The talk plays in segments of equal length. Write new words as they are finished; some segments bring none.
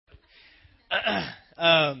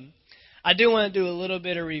I do want to do a little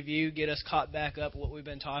bit of review, get us caught back up what we've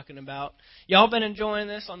been talking about. Y'all been enjoying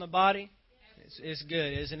this on the body? It's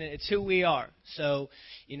good, isn't it? It's who we are. So,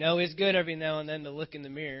 it's good every now and then to look in the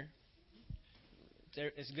mirror.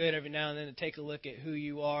 It's good every now and then to take a look at who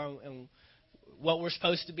you are and what we're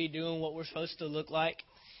supposed to be doing, what we're supposed to look like.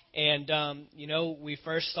 And, we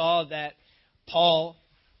first saw that Paul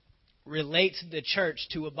relates the church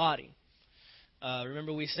to a body.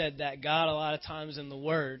 Remember we said that God, a lot of times in the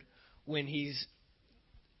Word, when he's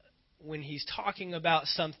talking about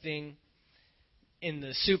something in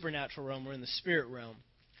the supernatural realm or in the spirit realm,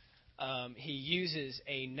 he uses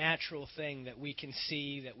a natural thing that we can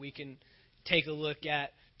see, that we can take a look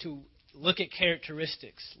at, to look at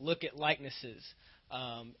characteristics, look at likenesses.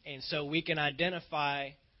 And so we can identify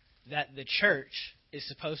that the church is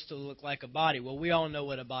supposed to look like a body. Well, we all know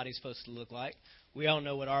what a body's supposed to look like. We all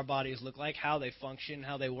know what our bodies look like, how they function,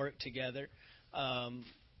 how they work together,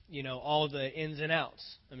 all the ins and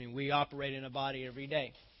outs. I mean, we operate in a body every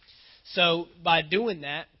day. So by doing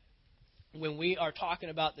that, when we are talking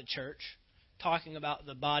about the church, talking about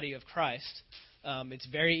the body of Christ, it's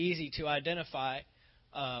very easy to identify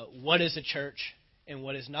what is a church and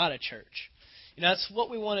what is not a church. That's what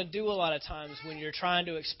we want to do a lot of times when you're trying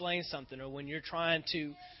to explain something or when you're trying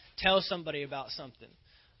to tell somebody about something.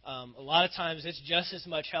 A lot of times it's just as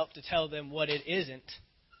much help to tell them what it isn't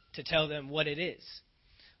to tell them what it is.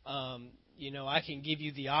 I can give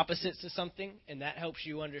you the opposites of something, and that helps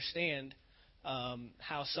you understand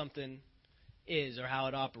how something is or how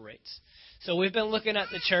it operates. So we've been looking at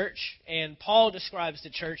the church, and Paul describes the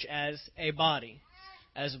church as a body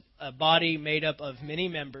made up of many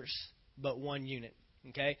members, but one unit.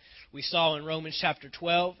 Okay, we saw in Romans chapter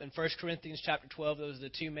 12 and 1 Corinthians chapter 12, those are the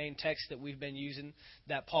two main texts that we've been using,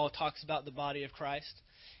 that Paul talks about the body of Christ.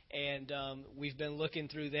 And we've been looking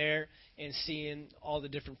through there and seeing all the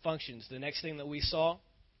different functions. The next thing that we saw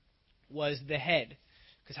was the head.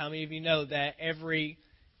 Because how many of you know that every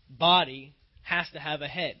body has to have a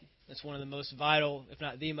head? That's one of the most vital, if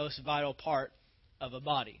not the most vital part of a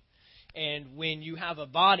body. And when you have a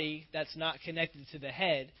body that's not connected to the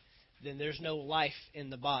head, then there's no life in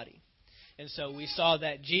the body. And so we saw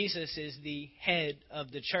that Jesus is the head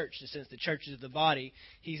of the church. And since the church is the body,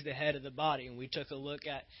 he's the head of the body. And we took a look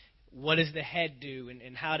at what does the head do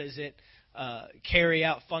and how does it carry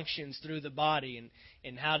out functions through the body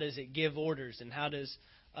and how does it give orders and how does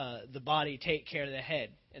the body take care of the head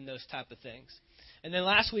and those type of things. And then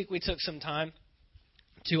last week we took some time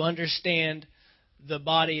to understand the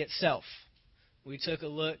body itself. We took a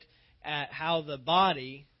look at how the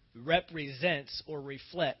body represents or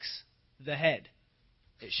reflects the head.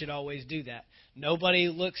 It should always do that. Nobody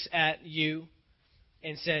looks at you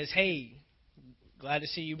and says, hey, glad to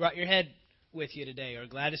see you brought your head with you today, or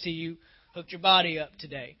glad to see you hooked your body up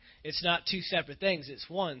today. It's not two separate things, it's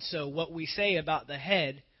one. So what we say about the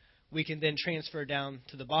head, we can then transfer down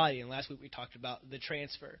to the body. And last week we talked about the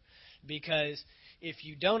transfer. Because if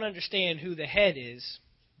you don't understand who the head is,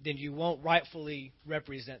 then you won't rightfully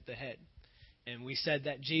represent the head. And we said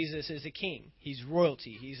that Jesus is a king. He's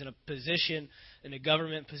royalty. He's in a position, in a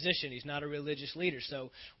government position. He's not a religious leader.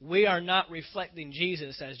 So we are not reflecting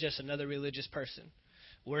Jesus as just another religious person.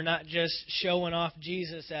 We're not just showing off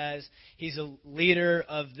Jesus as he's a leader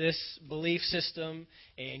of this belief system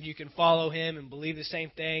and you can follow him and believe the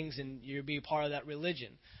same things and you'll be part of that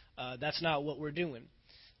religion. That's not what we're doing.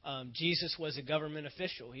 Jesus was a government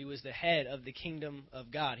official. He was the head of the kingdom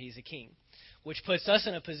of God. He's a king, which puts us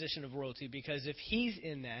in a position of royalty, because if he's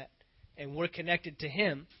in that and we're connected to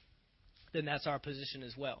him, then that's our position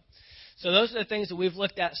as well. So those are the things that we've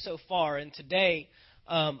looked at so far. And today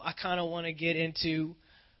I kind of want to get into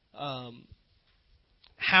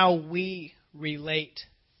how we relate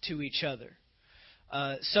to each other.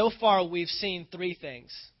 So far we've seen three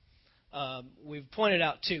things. We've pointed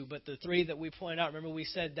out two, but the three that we pointed out, remember we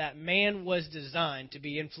said that man was designed to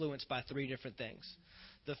be influenced by three different things.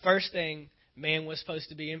 The first thing man was supposed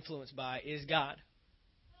to be influenced by is God.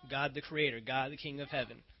 God the Creator, God the King of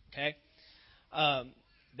Heaven. Okay?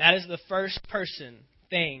 That is the first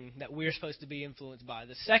thing that we're supposed to be influenced by.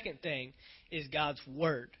 The second thing is God's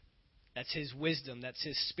Word. That's His wisdom. That's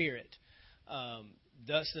His Spirit.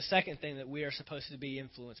 That's the second thing that we are supposed to be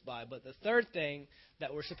influenced by. But the third thing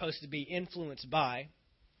that we're supposed to be influenced by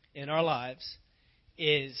in our lives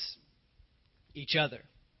is each other.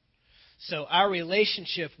 So our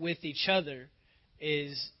relationship with each other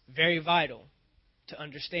is very vital to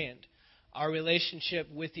understand. Our relationship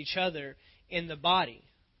with each other in the body,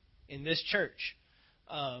 in this church,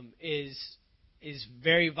 is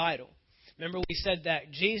very vital. Remember we said that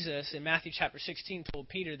Jesus in Matthew chapter 16 told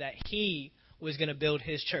Peter that he was going to build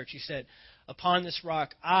his church. He said, upon this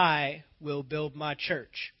rock I will build my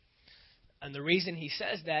church. And the reason he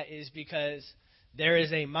says that is because there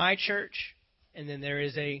is a my church and then there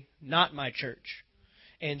is a not my church.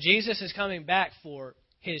 And Jesus is coming back for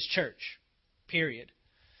his church, period.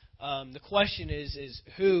 The question is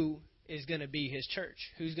who is going to be his church?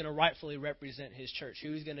 Who's going to rightfully represent his church?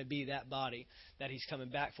 Who's going to be that body that he's coming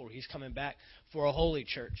back for? He's coming back for a holy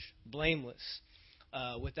church, blameless,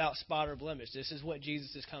 without spot or blemish. This is what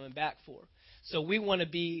Jesus is coming back for. So we want to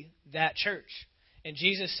be that church. And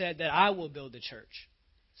Jesus said that I will build the church.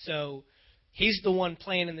 So he's the one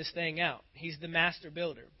planning this thing out. He's the master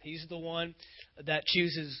builder. He's the one that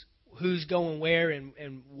chooses who's going where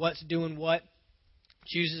and what's doing what,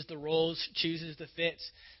 chooses the roles, chooses the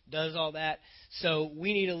fits, does all that. So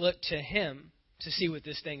we need to look to him to see what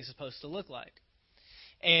this thing is supposed to look like.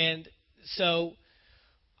 And so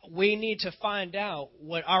we need to find out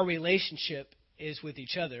what our relationship is with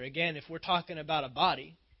each other. Again, if we're talking about a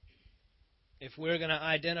body, if we're going to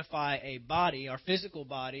identify a body, our physical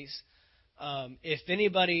bodies, if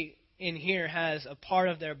anybody in here has a part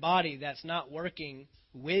of their body that's not working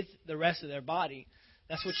with the rest of their body,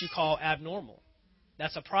 that's what you call abnormal.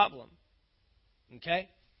 That's a problem. Okay?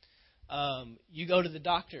 You go to the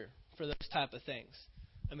doctor for those type of things.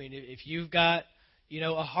 I mean, if you've got,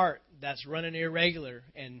 a heart that's running irregular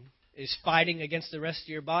and is fighting against the rest of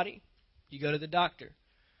your body, you go to the doctor.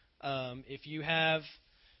 If you have,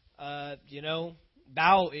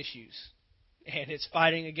 bowel issues and it's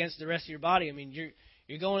fighting against the rest of your body, I mean,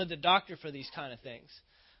 you're going to the doctor for these kind of things.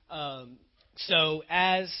 So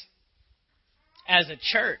as a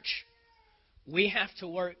church, we have to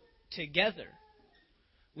work together.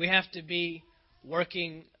 We have to be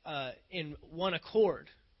working in one accord,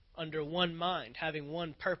 under one mind, having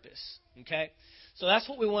one purpose. Okay? So that's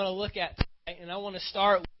what we want to look at tonight. And I want to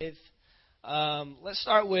start with,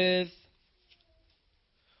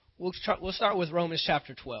 we'll start with Romans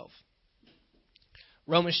chapter 12.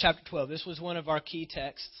 Romans chapter 12. This was one of our key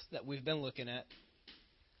texts that we've been looking at.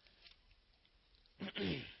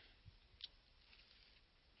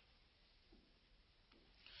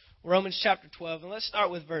 Romans chapter 12, and let's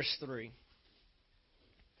start with verse 3.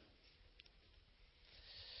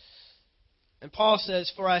 And Paul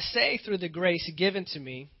says, "For I say through the grace given to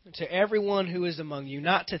me, to everyone who is among you,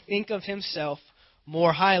 not to think of himself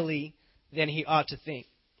more highly than he ought to think,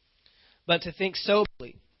 but to think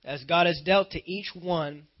soberly, as God has dealt to each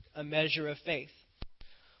one a measure of faith.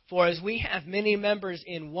 For as we have many members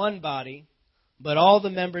in one body, but all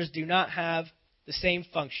the members do not have the same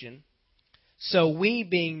function, so we,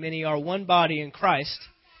 being many, are one body in Christ,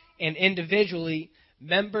 and individually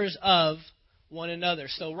members of one another."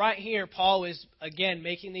 So right here, Paul is, again,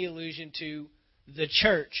 making the allusion to the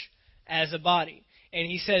church as a body. And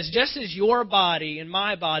he says, just as your body and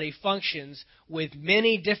my body functions with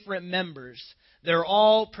many different members, they're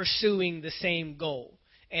all pursuing the same goal,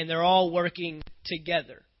 and they're all working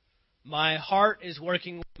together. My heart is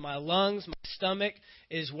working with my lungs. My stomach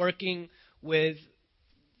is working with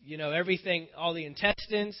everything, all the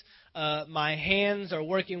intestines. My hands are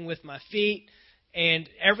working with my feet, and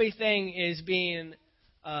everything is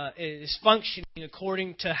functioning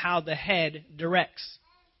according to how the head directs.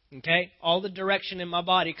 Okay, all the direction in my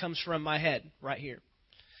body comes from my head right here,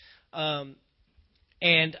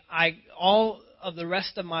 and all of the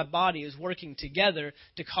rest of my body is working together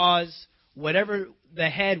to cause whatever the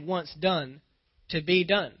head wants done to be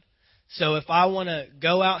done. So if I want to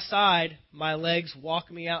go outside, my legs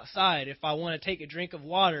walk me outside. If I want to take a drink of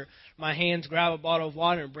water, my hands grab a bottle of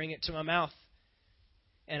water and bring it to my mouth,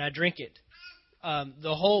 and I drink it.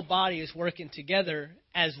 The whole body is working together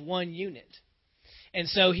as one unit. And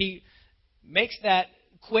so he makes that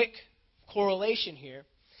quick correlation here,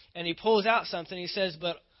 and he pulls out something. He says,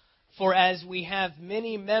 "But for as we have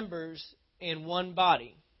many members in one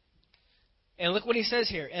body," and look what he says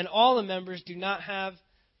here, "and all the members do not have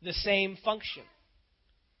the same function."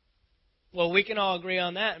 Well, we can all agree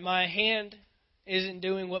on that. My hand isn't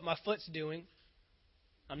doing what my foot's doing.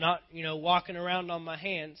 I'm not, walking around on my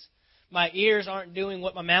hands. My ears aren't doing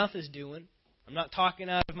what my mouth is doing. I'm not talking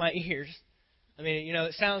out of my ears. I mean,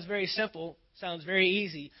 it sounds very simple, sounds very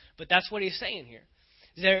easy, but that's what he's saying here.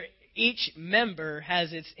 Each member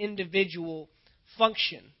has its individual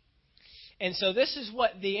function. And so this is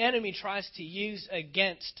what the enemy tries to use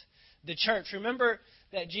against the church. Remember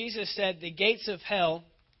that Jesus said the gates of hell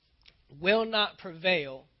will not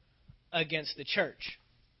prevail against the church.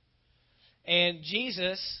 And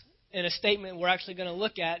Jesus, in a statement we're actually going to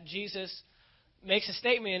look at, Jesus makes a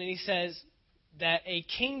statement and he says, that a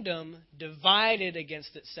kingdom divided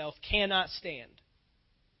against itself cannot stand.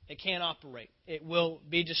 It can't operate. It will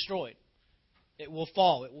be destroyed. It will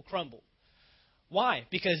fall. It will crumble. Why?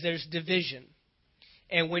 Because there's division.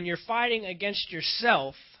 And when you're fighting against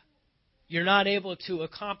yourself, you're not able to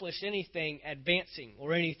accomplish anything advancing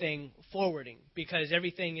or anything forwarding because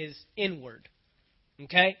everything is inward.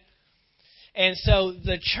 Okay? And so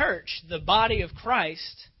the church, the body of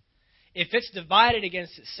Christ, if it's divided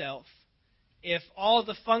against itself, if all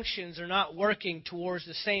the functions are not working towards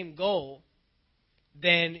the same goal,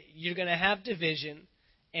 then you're going to have division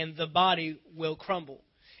and the body will crumble.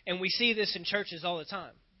 And we see this in churches all the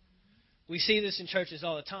time. We see this in churches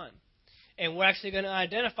all the time. And we're actually going to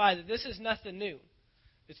identify that this is nothing new.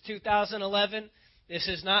 It's 2011. This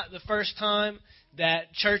is not the first time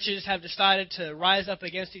that churches have decided to rise up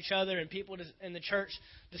against each other and people in the church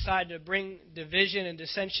decide to bring division and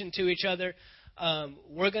dissension to each other.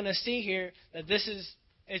 We're going to see here that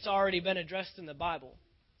it's already been addressed in the Bible.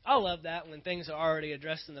 I love that when things are already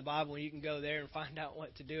addressed in the Bible and you can go there and find out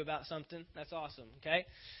what to do about something. That's awesome, okay?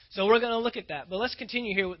 So we're going to look at that. But let's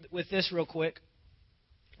continue here with this real quick.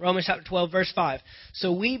 Romans chapter 12, verse 5.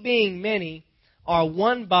 So we being many are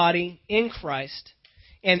one body in Christ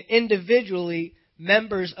and individually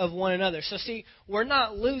members of one another. So see, we're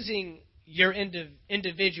not losing your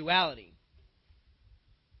individuality.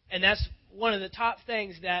 And that's one of the top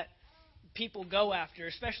things that people go after,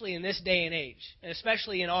 especially in this day and age, and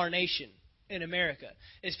especially in our nation, in America,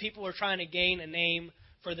 is people are trying to gain a name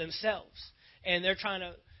for themselves. And they're trying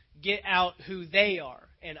to get out who they are.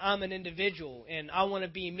 And I'm an individual, and I want to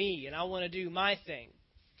be me, and I want to do my thing.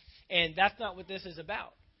 And that's not what this is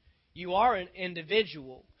about. You are an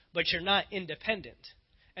individual, but you're not independent.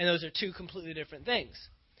 And those are two completely different things.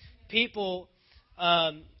 People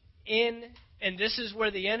and this is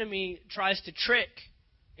where the enemy tries to trick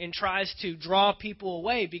and tries to draw people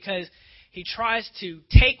away, because he tries to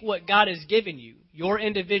take what God has given you, your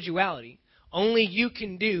individuality. Only you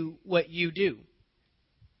can do what you do.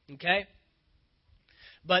 Okay?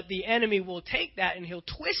 But the enemy will take that and he'll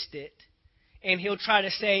twist it, and he'll try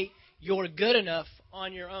to say you're good enough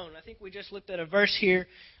on your own. I think we just looked at a verse here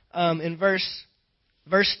in verse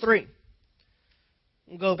 3.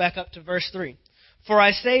 We'll go back up to verse 3. For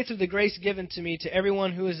I say through the grace given to me to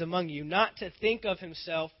everyone who is among you, not to think of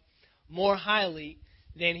himself more highly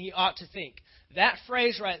than he ought to think. That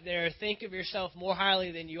phrase right there, think of yourself more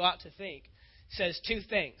highly than you ought to think, says two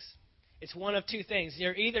things. It's one of two things.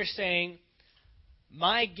 They're either saying,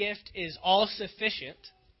 my gift is all sufficient,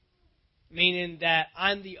 meaning that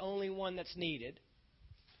I'm the only one that's needed,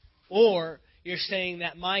 or you're saying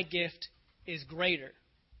that my gift is greater.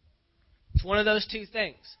 It's one of those two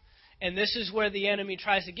things. And this is where the enemy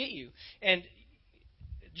tries to get you. And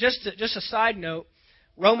just a side note,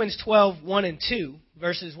 Romans 12, 1 and 2,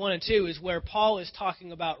 verses 1 and 2, is where Paul is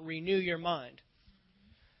talking about renew your mind.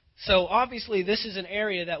 So obviously this is an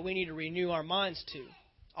area that we need to renew our minds to.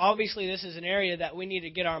 Obviously this is an area that we need to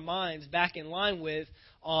get our minds back in line with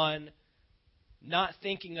on not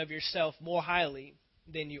thinking of yourself more highly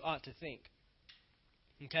than you ought to think.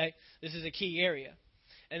 Okay? This is a key area.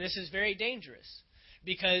 And this is very dangerous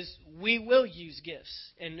because we will use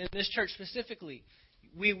gifts. And in this church specifically,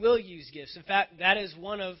 we will use gifts. In fact, that is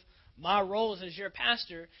one of my roles as your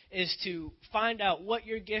pastor, is to find out what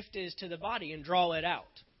your gift is to the body and draw it out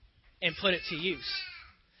and put it to use.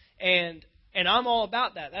 And I'm all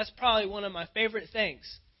about that. That's probably one of my favorite things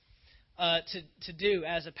to do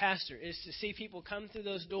as a pastor, is to see people come through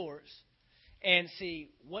those doors and see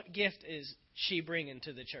what gift is she bringing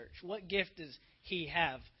to the church. What gift does he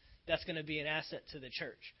have that's going to be an asset to the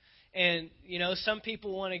church? And, you know, some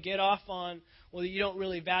people want to get off on, well, you don't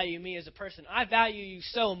really value me as a person. I value you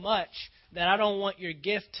so much that I don't want your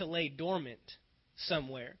gift to lay dormant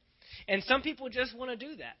somewhere. And some people just want to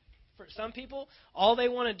do that. For some people, all they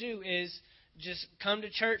want to do is just come to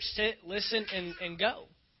church, sit, listen, and go.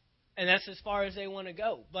 And that's as far as they want to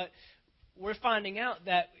go. But we're finding out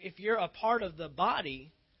that if you're a part of the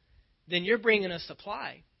body, then you're bringing a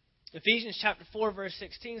supply. Ephesians chapter 4, verse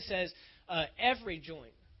 16 says, every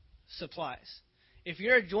joint supplies. If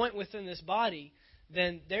you're a joint within this body,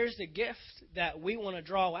 then there's the gift that we want to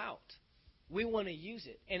draw out. We want to use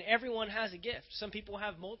it. And everyone has a gift. Some people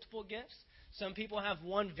have multiple gifts. Some people have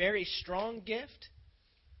one very strong gift.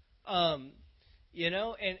 You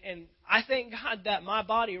know, and I thank God that my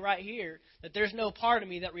body right here, that there's no part of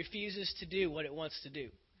me that refuses to do what it wants to do.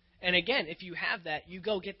 And again, if you have that, you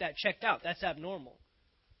go get that checked out. That's abnormal.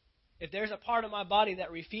 If there's a part of my body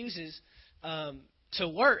that refuses to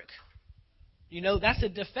work, you know, that's a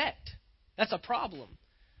defect. That's a problem.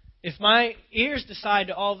 If my ears decide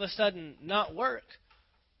to all of a sudden not work,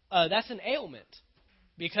 that's an ailment,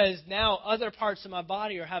 because now other parts of my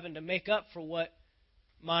body are having to make up for what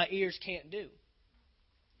my ears can't do.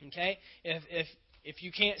 Okay? If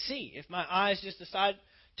you can't see, if my eyes just decide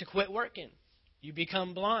to quit working, you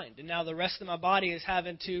become blind. And now the rest of my body is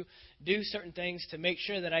having to do certain things to make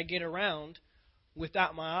sure that I get around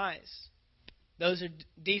without my eyes. Those are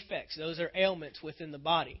defects. Those are ailments within the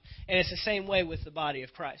body. And it's the same way with the body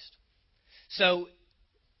of Christ. So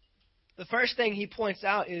the first thing he points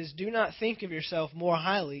out is, do not think of yourself more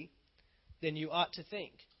highly than you ought to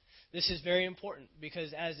think. This is very important,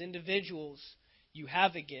 because as individuals, you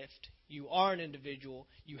have a gift. You are an individual.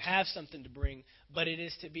 You have something to bring, but it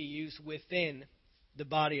is to be used within the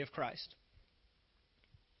body of Christ.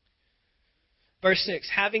 Verse 6,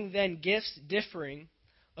 having then gifts differing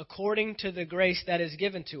according to the grace that is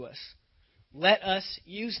given to us, let us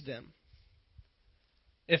use them.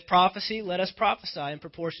 If prophecy, let us prophesy in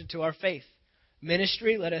proportion to our faith.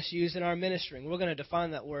 Ministry, let us use in our ministering. We're going to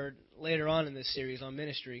define that word later on in this series on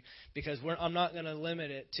ministry, because I'm not going to limit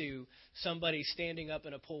it to somebody standing up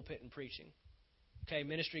in a pulpit and preaching. Okay,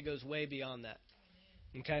 ministry goes way beyond that.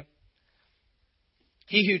 Okay?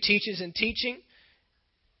 He who teaches in teaching,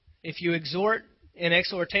 if you exhort in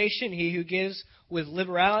exhortation, he who gives with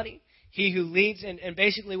liberality, he who leads. And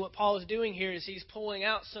basically what Paul is doing here is he's pulling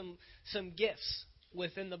out some gifts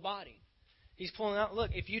within the body. He's pulling out,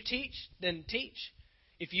 look, if you teach, then teach.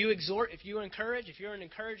 If you exhort, if you encourage, if you're an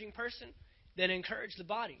encouraging person, then encourage the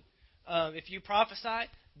body. If you prophesy,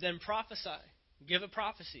 then prophesy. Give a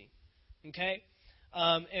prophecy. Okay?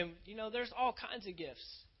 And, there's all kinds of gifts.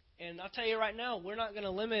 And I'll tell you right now, we're not going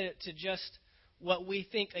to limit it to just what we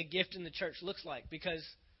think a gift in the church looks like. Because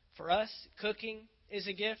for us, cooking is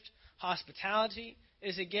a gift. Hospitality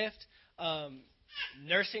is a gift.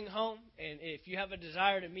 Nursing home, and if you have a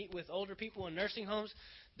desire to meet with older people in nursing homes,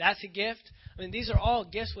 that's a gift. I mean, these are all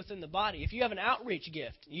gifts within the body. If you have an outreach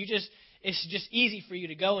gift, it's just easy for you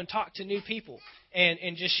to go and talk to new people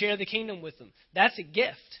and just share the kingdom with them. That's a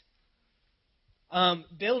gift.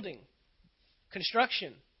 Building,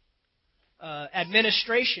 construction,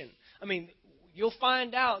 administration. I mean, you'll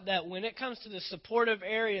find out that when it comes to the supportive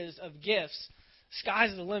areas of gifts,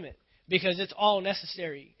 sky's the limit, because it's all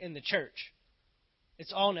necessary in the church.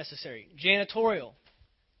 It's all necessary. Janitorial,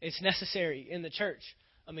 it's necessary in the church.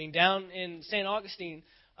 I mean, down in St. Augustine,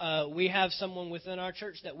 we have someone within our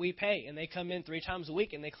church that we pay, and they come in 3 times a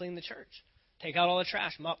week, and they clean the church. Take out all the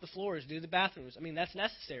trash, mop the floors, do the bathrooms. I mean, that's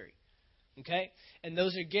necessary. Okay? And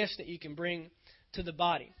those are gifts that you can bring to the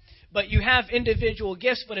body. But you have individual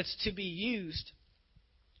gifts, but it's to be used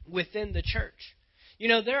within the church.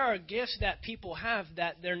 There are gifts that people have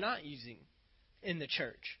that they're not using in the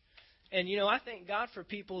church. And, I thank God for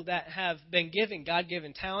people that have been given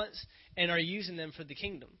God-given talents and are using them for the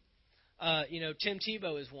kingdom. Tim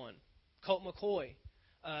Tebow is one. Colt McCoy.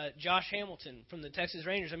 Josh Hamilton from the Texas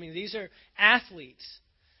Rangers. I mean, these are athletes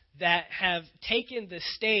that have taken the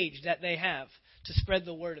stage that they have to spread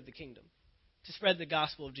the word of the kingdom, to spread the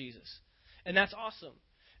gospel of Jesus. And that's awesome,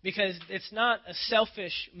 because it's not a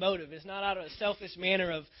selfish motive. It's not out of a selfish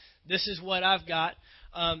manner of, this is what I've got.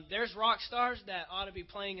 There's rock stars that ought to be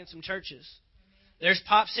playing in some churches. There's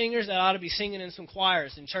pop singers that ought to be singing in some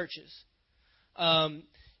choirs in churches.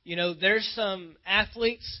 There's some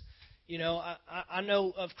athletes. I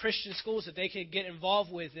know of Christian schools that they could get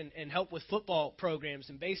involved with and help with football programs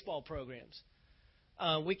and baseball programs.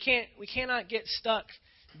 We cannot get stuck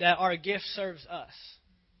that our gift serves us.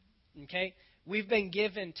 Okay? We've been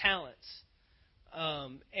given talents.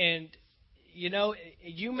 And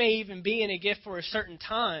you may even be in a gift for a certain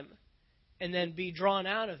time and then be drawn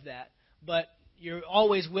out of that, but you're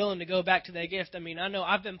always willing to go back to that gift. I mean, I know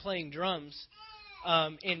I've been playing drums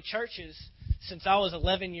in churches since I was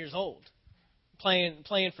 11 years old, playing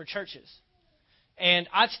for churches. And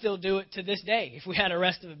I'd still do it to this day. If we had a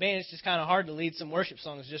rest of a band, it's just kind of hard to lead some worship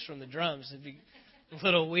songs just from the drums. It'd be a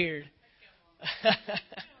little weird.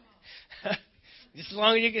 Just as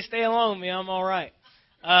long as you can stay along with me, I'm all right.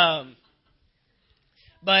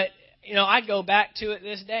 But, I go back to it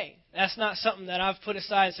this day. That's not something that I've put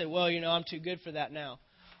aside and said, well, I'm too good for that now.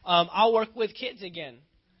 I'll work with kids again.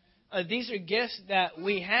 These are gifts that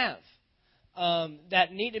we have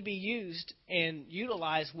that need to be used and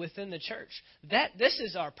utilized within the church. This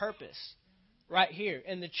is our purpose right here.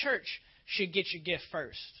 And the church should get your gift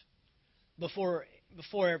first before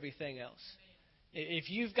everything else. If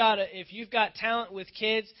you've got talent with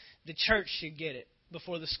kids, the church should get it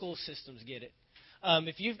before the school systems get it.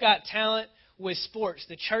 If you've got talent with sports,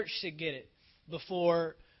 the church should get it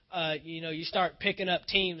before you start picking up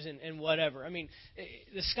teams and whatever. I mean,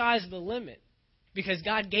 the sky's the limit because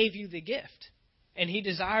God gave you the gift, and He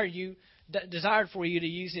desired for you to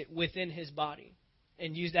use it within His body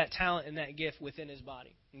and use that talent and that gift within His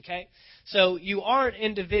body. Okay? So you are an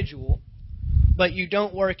individual, but you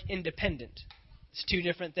don't work independent. It's two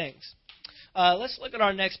different things. Let's look at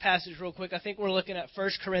our next passage real quick. I think we're looking at 1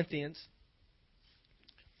 Corinthians.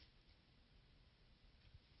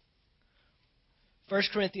 1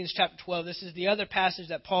 Corinthians chapter 12. This is the other passage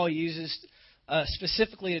that Paul uses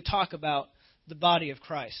specifically to talk about the body of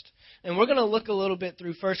Christ. And we're going to look a little bit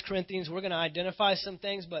through 1 Corinthians. We're going to identify some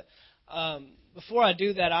things, but before I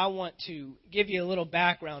do that, I want to give you a little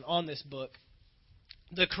background on this book.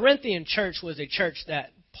 The Corinthian church was a church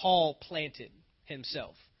that Paul planted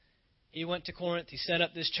himself. He went to Corinth, he set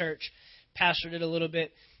up this church, pastored it a little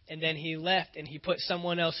bit, and then he left and he put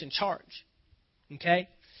someone else in charge. Okay?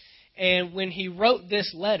 And when he wrote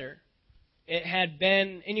this letter, it had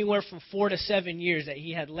been anywhere from 4 to 7 years that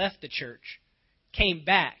he had left the church, came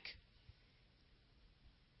back,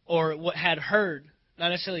 or what had heard, not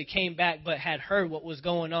necessarily came back, but had heard what was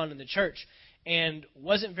going on in the church, and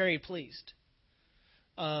wasn't very pleased.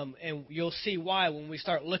 And you'll see why when we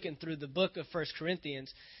start looking through the book of 1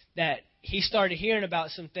 Corinthians, that he started hearing about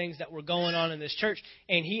some things that were going on in this church,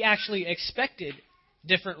 and he actually expected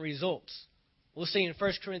different results. We'll see in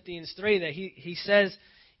 1 Corinthians 3 that he says,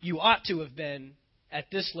 you ought to have been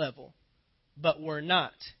at this level, but we're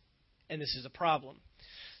not. And this is a problem.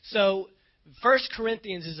 So 1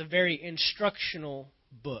 Corinthians is a very instructional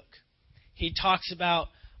book. He talks about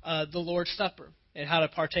the Lord's Supper and how to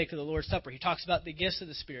partake of the Lord's Supper. He talks about the gifts of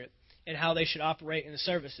the Spirit and how they should operate in the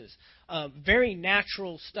services. Very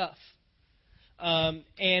natural stuff. And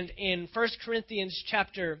in 1 Corinthians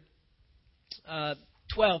chapter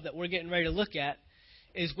 12 that we're getting ready to look at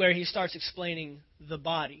is where he starts explaining the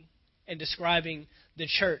body and describing the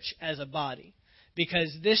church as a body.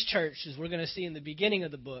 Because this church, as we're going to see in the beginning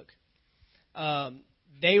of the book,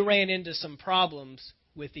 they ran into some problems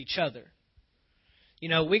with each other.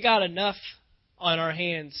 We got enough on our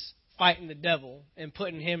hands fighting the devil and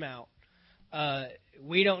putting him out.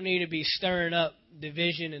 We don't need to be stirring up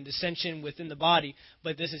division and dissension within the body,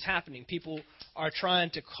 but this is happening. People are trying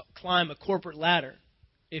to climb a corporate ladder,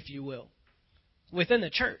 if you will, within the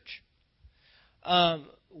church.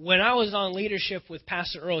 When I was on leadership with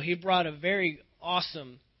Pastor Earl, he brought a very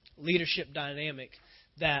awesome leadership dynamic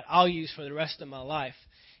that I'll use for the rest of my life.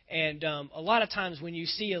 And a lot of times when you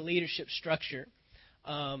see a leadership structure,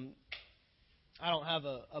 I don't have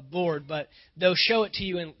a board, but they'll show it to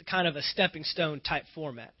you in kind of a stepping stone type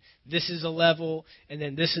format. This is a level, and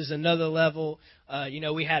then this is another level.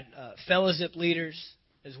 We had fellowship leaders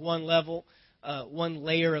as one level, one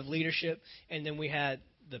layer of leadership, and then we had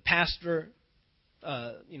the pastor,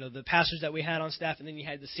 the pastors that we had on staff, and then you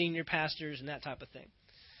had the senior pastors and that type of thing.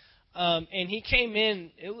 And he came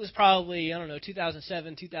in, it was probably,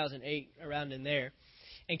 2007, 2008, around in there,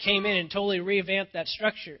 and came in and totally revamped that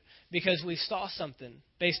structure because we saw something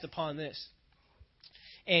based upon this.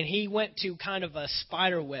 And he went to kind of a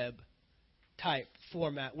spider web type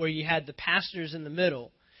format where you had the pastors in the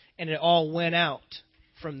middle and it all went out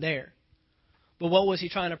from there. But what was he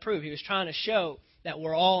trying to prove? He was trying to show that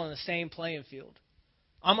we're all on the same playing field.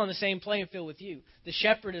 I'm on the same playing field with you. The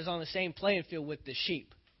shepherd is on the same playing field with the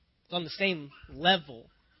sheep. It's on the same level.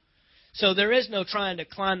 So there is no trying to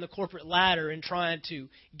climb the corporate ladder and trying to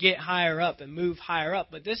get higher up and move higher up.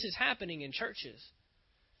 But this is happening in churches.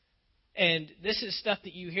 And this is stuff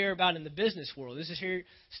that you hear about in the business world. This is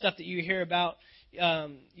stuff that you hear about,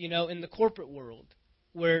 in the corporate world,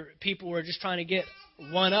 where people are just trying to get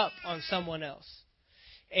one up on someone else.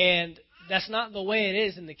 And that's not the way it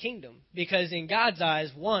is in the kingdom. Because in God's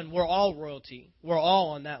eyes, one, we're all royalty. We're all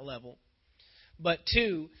on that level. But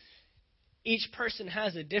two, each person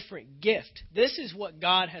has a different gift. This is what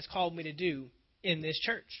God has called me to do in this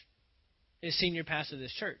church, as senior pastor of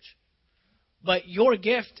this church. But your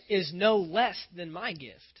gift is no less than my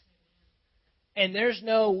gift. And there's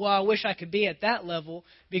no, well, I wish I could be at that level,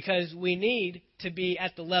 because we need to be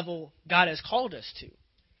at the level God has called us to.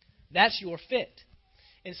 That's your fit.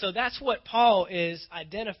 And so that's what Paul is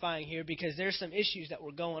identifying here, because there's some issues that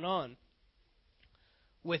were going on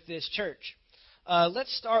with this church.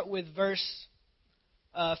 Let's start with verse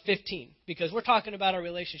 15, because we're talking about our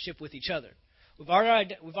relationship with each other. We've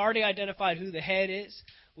already identified who the head is.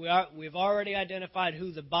 We've already identified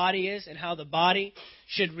who the body is and how the body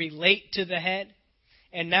should relate to the head.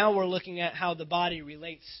 And now we're looking at how the body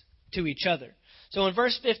relates to each other. So in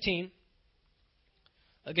verse 15,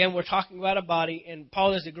 again, we're talking about a body, and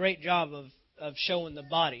Paul does a great job of showing the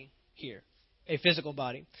body here. a physical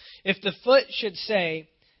body. If the foot should say,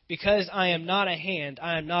 because I am not a hand,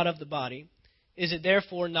 I am not of the body, is it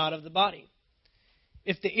therefore not of the body?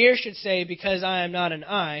 If the ear should say, because I am not an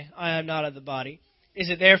eye, I am not of the body, is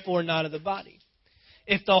it therefore not of the body?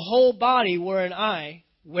 If the whole body were an eye,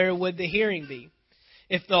 where would the hearing be?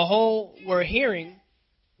 If the whole were hearing,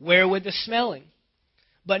 where would the smelling?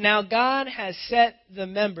 But now God has set the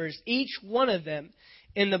members, each one of them,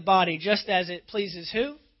 in the body, just as it pleases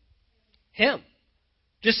who? Him.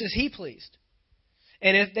 Just as He pleased.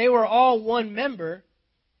 And if they were all one member,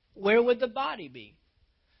 where would the body be?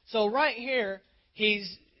 So right here,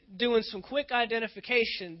 He's doing some quick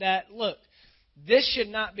identification that, look, this should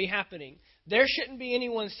not be happening. There shouldn't be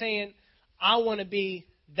anyone saying, I want to be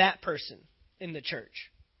that person in the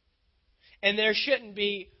church. And there shouldn't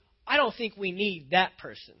be, I don't think we need that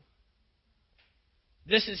person.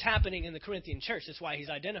 This is happening in the Corinthian church. That's why he's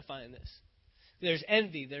identifying this. There's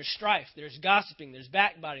envy, there's strife, there's gossiping, there's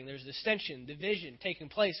backbiting, there's dissension, division taking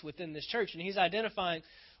place within this church. And he's identifying,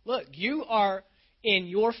 look, you are in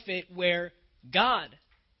your fit where God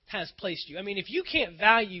has placed you. I mean, if you can't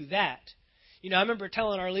value that, I remember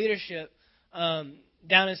telling our leadership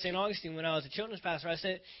down in St. Augustine when I was a children's pastor, I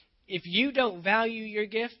said, if you don't value your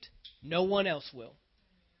gift, no one else will.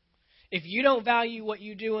 If you don't value what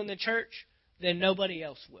you do in the church, then nobody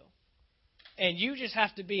else will. And you just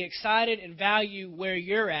have to be excited and value where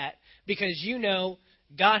you're at because you know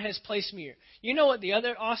God has placed me here. You know what the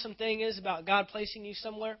other awesome thing is about God placing you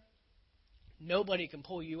somewhere? Nobody can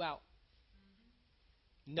pull you out.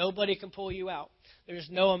 Nobody can pull you out. There's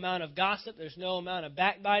no amount of gossip. There's no amount of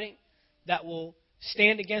backbiting that will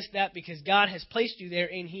stand against that because God has placed you there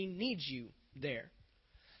and He needs you there.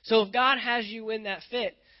 So if God has you in that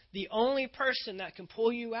fit, the only person that can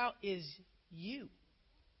pull you out is you.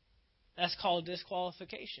 That's called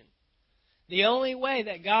disqualification. The only way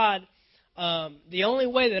that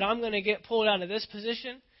I'm going to get pulled out of this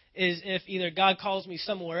position is if either God calls me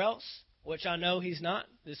somewhere else, which I know He's not.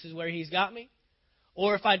 This is where He's got me.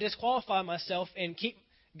 Or if I disqualify myself and keep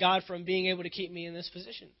God from being able to keep me in this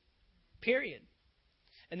position. Period.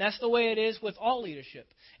 And that's the way it is with all leadership.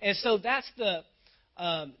 And so that's the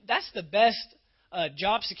best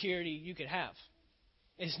job security you could have,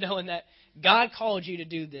 is knowing that God called you to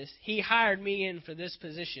do this. He hired me in for this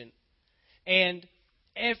position. And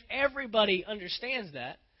if everybody understands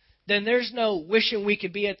that, then there's no wishing we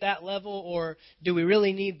could be at that level or do we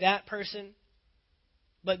really need that person?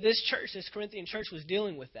 But this church, this Corinthian church, was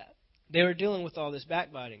dealing with that. They were dealing with all this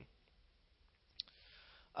backbiting.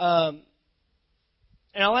 And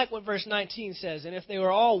I like what verse 19 says. And if they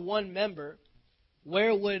were all one member,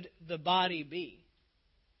 where would the body be?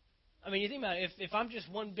 I mean, you think about it. If I'm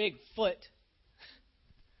just one big foot,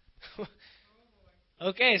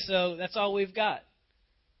 okay, so that's all we've got.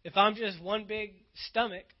 If I'm just one big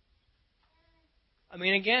stomach, I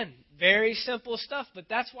mean, again, very simple stuff, but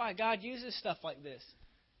that's why God uses stuff like this.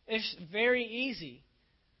 It's very easy.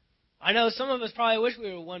 I know some of us probably wish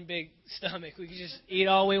we were one big stomach. We could just eat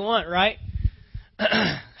all we want, right?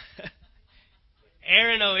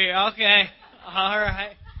 Aaron over here, okay. All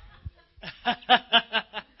right.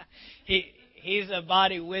 He's a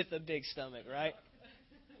body with a big stomach, right?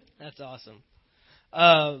 That's awesome.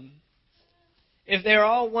 If they're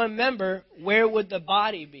all one member, where would the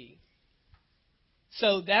body be?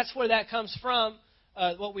 So that's where that comes from,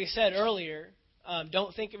 what we said earlier.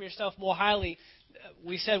 Don't think of yourself more highly.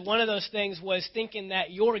 We said one of those things was thinking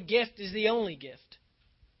that your gift is the only gift.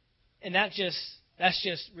 And that's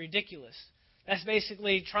just ridiculous. That's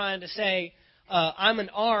basically trying to say, I'm an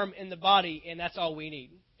arm in the body, and that's all we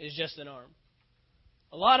need, is just an arm.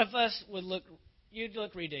 A lot of us you'd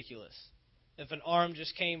look ridiculous if an arm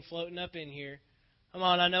just came floating up in here. Come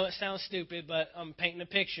on, I know it sounds stupid, but I'm painting a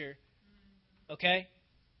picture. Okay?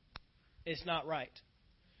 It's not right.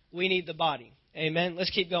 We need the body. Amen?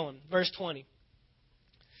 Let's keep going. Verse 20.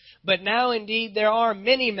 But now indeed there are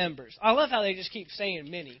many members. I love how they just keep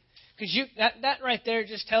saying many. Because that right there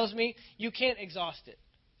just tells me you can't exhaust it.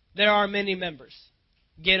 There are many members.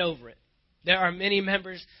 Get over it. There are many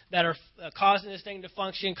members that are causing this thing to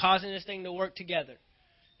function, causing this thing to work together.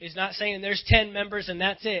 It's not saying there's 10 members and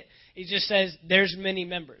that's it. It just says there's many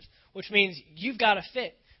members, which means you've got to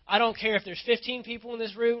fit. I don't care if there's 15 people in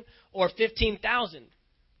this room or 15,000.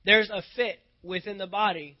 There's a fit within the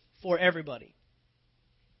body for everybody.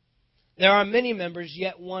 There are many members,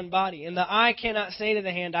 yet one body. And the eye cannot say to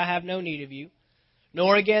the hand, I have no need of you.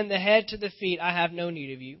 Nor again the head to the feet, I have no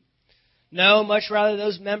need of you. No, much rather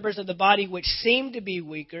those members of the body which seem to be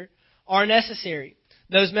weaker are necessary.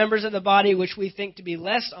 Those members of the body which we think to be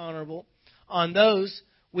less honorable, on those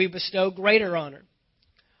we bestow greater honor.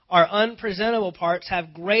 Our unpresentable parts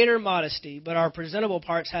have greater modesty, but our presentable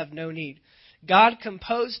parts have no need. God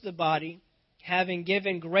composed the body, having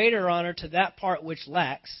given greater honor to that part which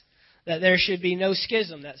lacks, that there should be no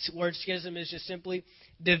schism. That word schism is just simply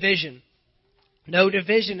division. No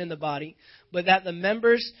division in the body, but that the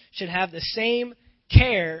members should have the same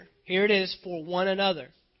care, here it is, for one another.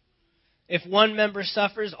 If one member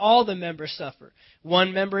suffers, all the members suffer.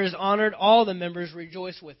 One member is honored, all the members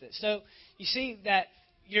rejoice with it. So you see that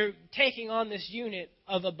you're taking on this unit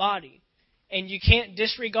of a body, and you can't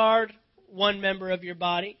disregard one member of your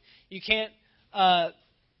body. You can't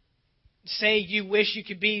say you wish you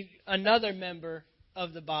could be another member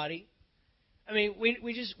of the body. I mean,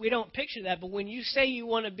 we don't picture that, but when you say you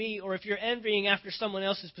want to be, or if you're envying after someone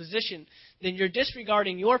else's position, then you're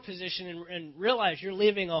disregarding your position and realize you're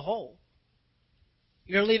leaving a hole.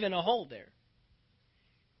 You're leaving a hole there.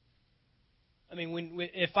 I mean,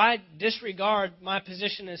 if I disregard my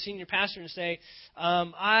position as senior pastor and say,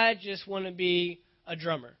 I just want to be a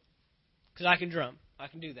drummer, because I can drum. I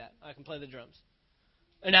can do that. I can play the drums.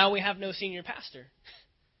 And now we have no senior pastor.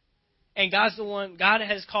 And God's the one, God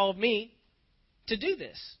has called me to do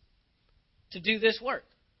this work.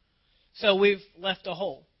 So we've left a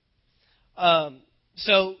hole.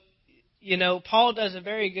 So, Paul does a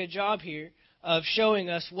very good job here of showing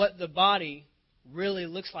us what the body really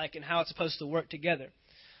looks like and how it's supposed to work together.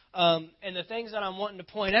 And the things that I'm wanting to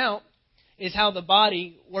point out is how the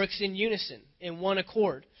body works in unison, in one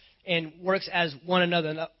accord, and works as one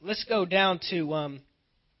another. Now, let's go down to,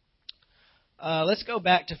 let's go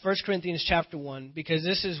back to 1 Corinthians chapter 1, because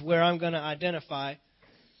this is where I'm going to identify,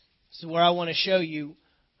 this is where I want to show you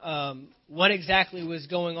what exactly was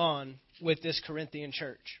going on with this Corinthian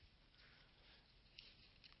church.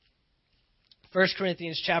 1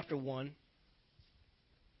 Corinthians chapter 1.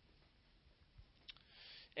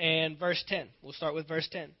 And verse 10. We'll start with verse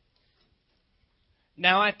 10.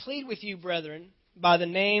 Now I plead with you, brethren, by the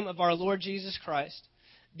name of our Lord Jesus Christ,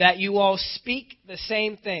 that you all speak the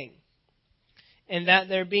same thing, and that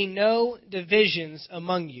there be no divisions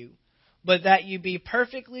among you, but that you be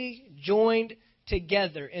perfectly joined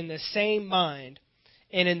together in the same mind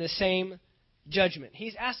and in the same judgment.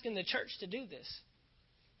 He's asking the church to do this.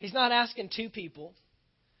 He's not asking two people.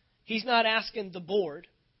 He's not asking the board.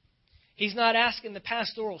 He's not asking the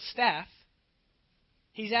pastoral staff.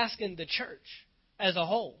 He's asking the church as a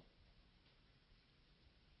whole.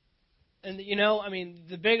 And,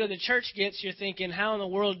 the bigger the church gets, you're thinking, how in the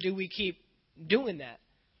world do we keep doing that?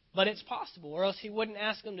 But it's possible, or else he wouldn't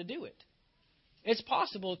ask them to do it. It's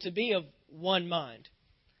possible to be of one mind.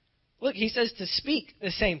 Look, he says to speak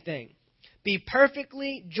the same thing. Be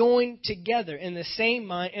perfectly joined together in the same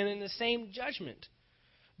mind and in the same judgment.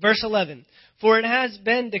 Verse 11, for it has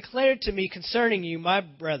been declared to me concerning you, my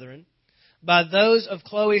brethren, by those of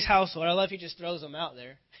Chloe's household. I love he just throws them out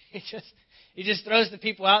there. He just throws the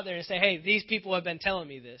people out there and say, hey, these people have been telling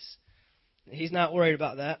me this. He's not worried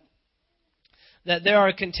about that. That there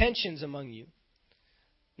are contentions among you.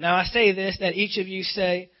 Now I say this, that each of you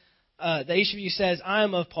says, I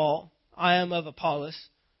am of Paul, I am of Apollos,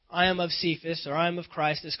 I am of Cephas, or I am of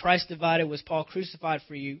Christ. As Christ divided, was Paul crucified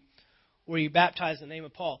for you? Were you baptized in the name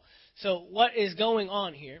of Paul? So what is going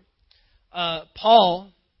on here?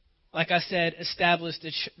 Paul, like I said, established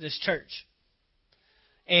this church.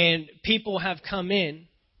 And people have come in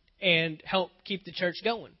and helped keep the church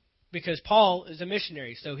going. Because Paul is a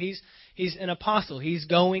missionary. So he's an apostle. He's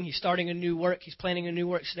going, he's starting a new work, he's planning a new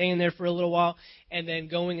work, staying there for a little while, and then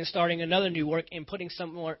going and starting another new work and putting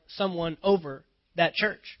someone over that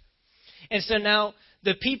church. And so now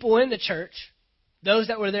the people in the church, those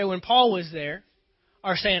that were there when Paul was there,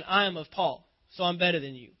 are saying, I am of Paul, so I'm better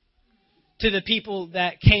than you. To the people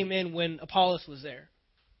that came in when Apollos was there.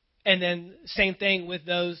 And then same thing with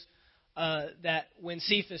those that when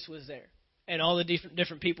Cephas was there. And all the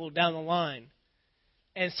different people down the line.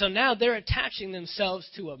 And so now they're attaching themselves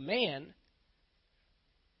to a man.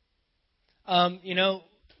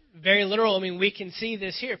 Very literal. I mean, we can see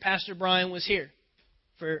this here. Pastor Brian was here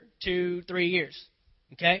for 2-3 years.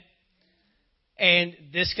 Okay? And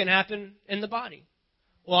this can happen in the body.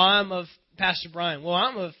 Well, I'm of Pastor Brian. Well,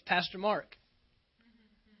 I'm of Pastor Mark.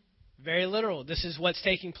 Very literal. This is what's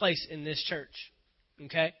taking place in this church.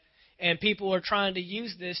 Okay? And people are trying to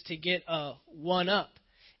use this to get a one-up.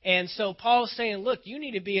 And so Paul's saying, look, you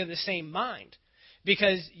need to be of the same mind.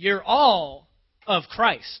 Because you're all of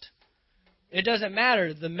Christ. It doesn't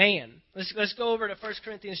matter the man. Let's go over to 1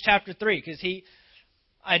 Corinthians chapter 3, because he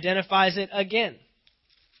identifies it again.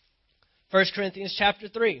 1 Corinthians chapter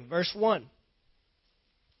 3, verse 1.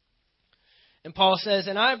 And Paul says,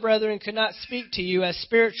 and I, brethren, could not speak to you as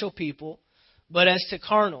spiritual people, but as to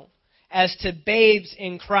carnal, as to babes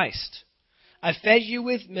in Christ. I fed you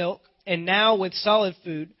with milk, and now with solid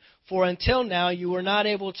food, for until now you were not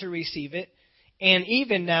able to receive it, and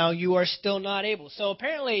even now you are still not able. So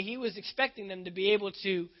apparently he was expecting them to be able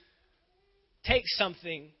to take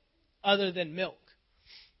something other than milk.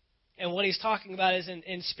 And what he's talking about is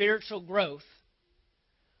in spiritual growth,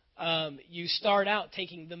 you start out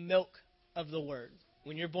taking the milk of the Word.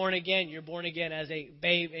 When you're born again as a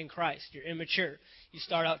babe in Christ. You're immature. You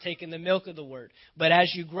start out taking the milk of the Word. But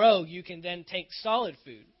as you grow, you can then take solid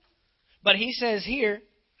food. But he says here,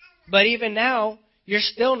 but even now, you're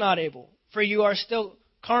still not able, for you are still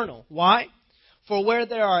carnal. Why? For where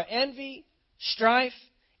there are envy, strife,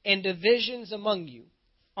 and divisions among you,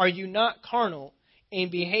 are you not carnal and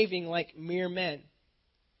behaving like mere men?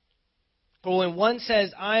 For when one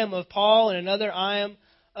says, I am of Paul, and another, I am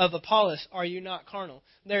of Apollos, are you not carnal?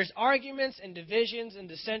 There's arguments and divisions and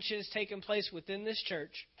dissensions taking place within this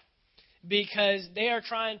church because they are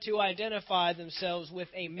trying to identify themselves with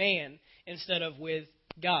a man instead of with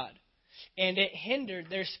God. And it hindered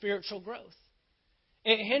their spiritual growth.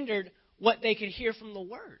 It hindered what they could hear from the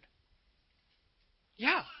Word.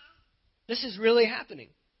 Yeah, this is really happening.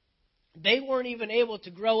 They weren't even able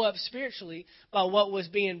to grow up spiritually by what was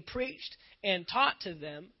being preached and taught to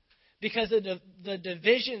them because of the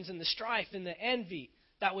divisions and the strife and the envy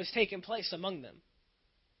that was taking place among them.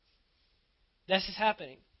 This is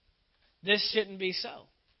happening. This shouldn't be so.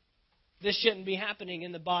 This shouldn't be happening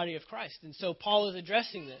in the body of Christ. And so Paul is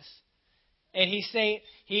addressing this. And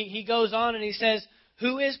he goes on and he says,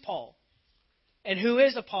 who is Paul? And who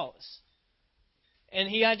is Apollos? And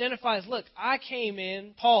he identifies, look, I came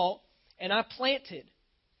in, Paul, and I planted.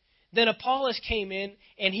 Then Apollos came in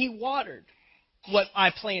and he watered what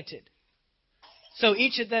I planted. So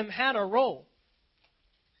each of them had a role.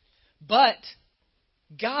 But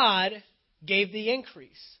God gave the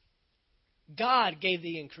increase. God gave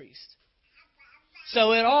the increase.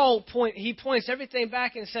 So he points everything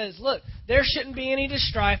back and says, look, there shouldn't be any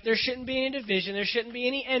strife, there shouldn't be any division, there shouldn't be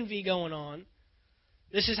any envy going on.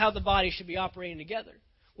 This is how the body should be operating together.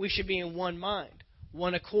 We should be in one mind,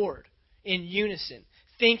 one accord, in unison,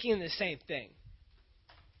 thinking the same thing,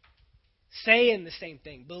 saying the same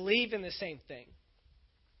thing, believing the same thing.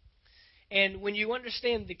 And when you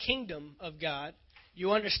understand the kingdom of God,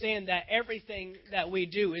 you understand that everything that we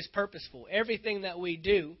do is purposeful. Everything that we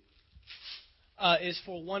do is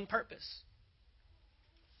for one purpose.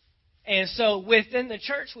 And so within the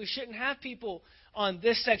church, we shouldn't have people on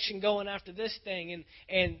this section going after this thing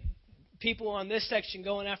and people on this section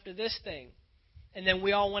going after this thing. And then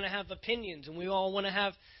we all want to have opinions and we all want to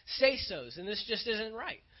have say-sos. And this just isn't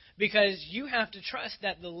right. Because you have to trust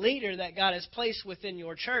that the leader that God has placed within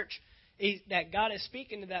your church, that God is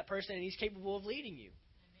speaking to that person and He's capable of leading you.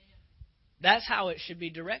 That's how it should be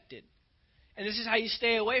directed. And this is how you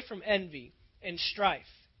stay away from envy and strife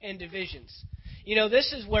and divisions. You know,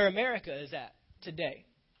 this is where America is at today.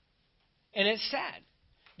 And it's sad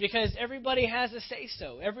because everybody has a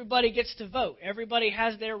say-so. Everybody gets to vote. Everybody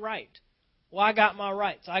has their right. Well, I got my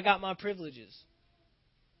rights. I got my privileges.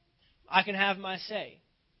 I can have my say.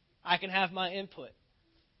 I can have my input.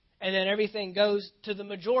 And then everything goes to the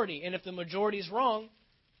majority. And if the majority is wrong,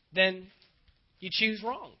 then you choose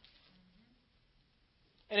wrong.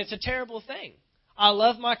 And it's a terrible thing. I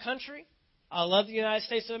love my country. I love the United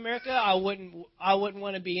States of America. I wouldn't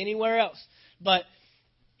want to be anywhere else. But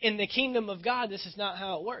in the kingdom of God, this is not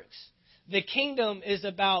how it works. The kingdom is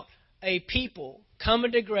about a people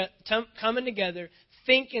coming together,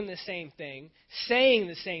 thinking the same thing, saying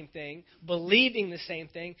the same thing, believing the same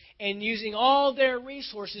thing, and using all their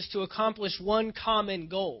resources to accomplish one common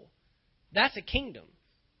goal. That's a kingdom.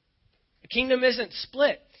 A kingdom isn't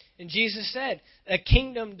split. And Jesus said, a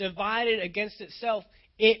kingdom divided against itself,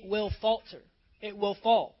 it will falter. It will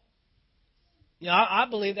fall. You know, I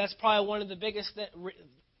believe that's probably one of the biggest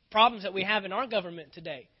problems that we have in our government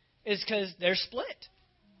today is because they're split.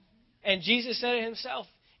 And Jesus said it Himself,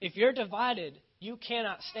 if you're divided, you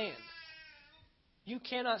cannot stand. You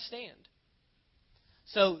cannot stand.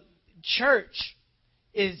 So church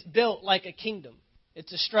is built like a kingdom.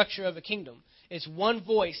 It's a structure of a kingdom. It's one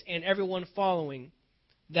voice and everyone following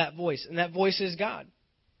that voice. And that voice is God.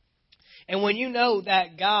 And when you know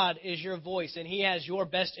that God is your voice and He has your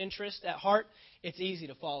best interest at heart, it's easy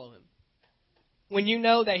to follow Him. When you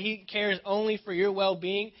know that He cares only for your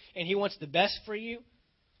well-being and He wants the best for you,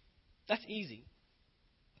 that's easy.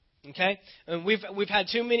 Okay? And we've had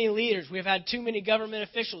too many leaders. We've had too many government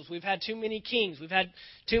officials. We've had too many kings. We've had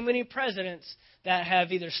too many presidents that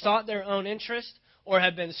have either sought their own interest or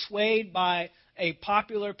have been swayed by a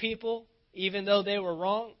popular people, even though they were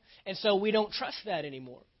wrong. And so we don't trust that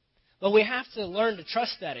anymore. But we have to learn to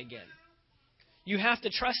trust that again. You have to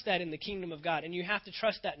trust that in the kingdom of God, and you have to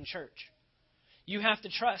trust that in church. You have to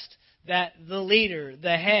trust that the leader,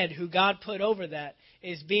 the head who God put over that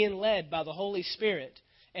is being led by the Holy Spirit.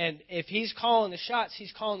 And if he's calling the shots,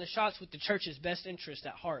 he's calling the shots with the church's best interest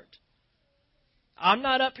at heart. I'm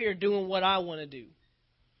not up here doing what I want to do.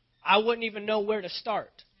 I wouldn't even know where to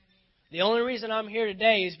start. The only reason I'm here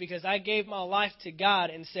today is because I gave my life to God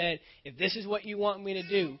and said, if this is what you want me to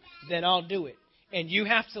do, then I'll do it. And you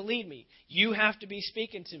have to lead me. You have to be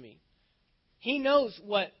speaking to me. He knows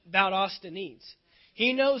what Valdosta needs.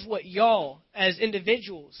 He knows what y'all as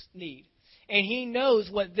individuals need. And he knows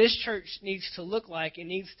what this church needs to look like and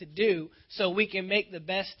needs to do so we can make the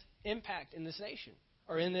best impact in this nation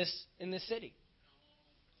or in this city.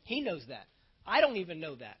 He knows that. I don't even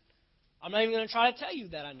know that. I'm not even going to try to tell you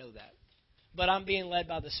that I know that. But I'm being led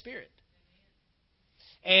by the Spirit.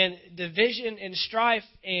 And division and strife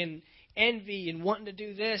and envy and wanting to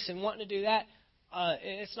do this and wanting to do that,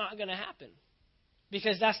 it's not going to happen.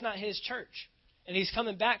 Because that's not his church. And he's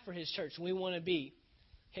coming back for his church. And we want to be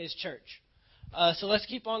his church. So let's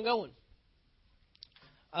keep on going.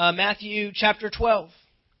 Matthew chapter 12.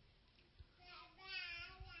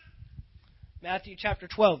 Matthew chapter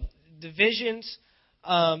 12. Divisions.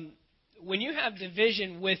 When you have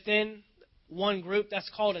division within one group, that's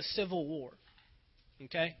called a civil war.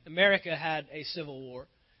 Okay? America had a civil war,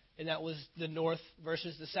 and that was the North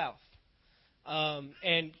versus the South.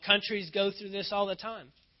 And countries go through this all the time.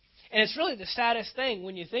 And it's really the saddest thing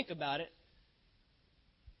when you think about it.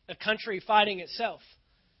 A country fighting itself.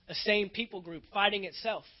 A same people group fighting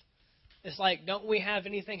itself. It's like, don't we have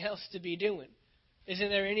anything else to be doing? Isn't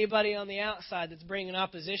there anybody on the outside that's bringing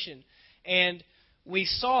opposition? And we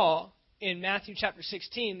saw in Matthew chapter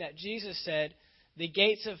 16 that Jesus said, the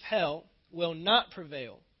gates of hell will not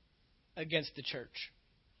prevail against the church.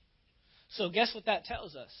 So guess what that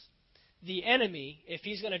tells us? The enemy, if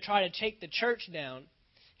he's going to try to take the church down,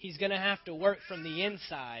 he's going to have to work from the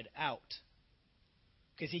inside out.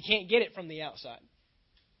 Because he can't get it from the outside.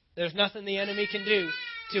 There's nothing the enemy can do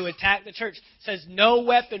to attack the church. It says, no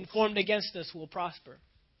weapon formed against us will prosper.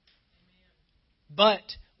 But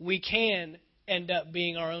we can end up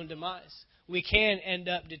being our own demise. We can end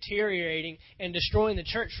up deteriorating and destroying the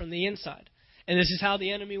church from the inside. And this is how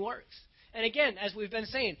the enemy works. And again, as we've been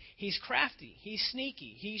saying, he's crafty, he's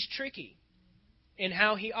sneaky, he's tricky in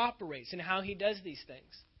how he operates and how he does these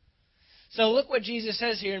things. So look what Jesus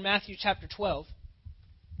says here in Matthew chapter 12.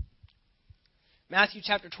 Matthew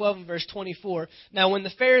chapter 12 and verse 24. Now when the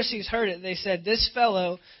Pharisees heard it, they said, this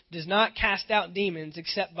fellow does not cast out demons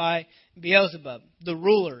except by Beelzebub, the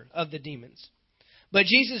ruler of the demons. But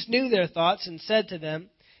Jesus knew their thoughts and said to them,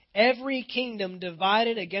 every kingdom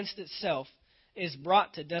divided against itself is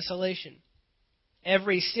brought to desolation.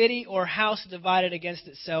 Every city or house divided against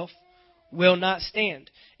itself will not stand.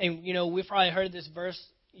 And, you know, we've probably heard this verse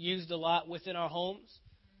used a lot within our homes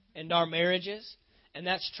and our marriages, and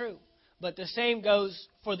that's true. But the same goes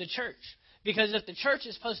for the church. Because if the church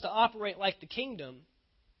is supposed to operate like the kingdom,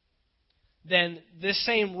 then this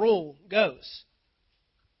same rule goes.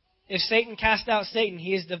 If Satan cast out Satan,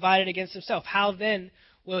 he is divided against himself. How then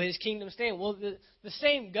will his kingdom stand? Well, the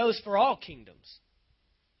same goes for all kingdoms.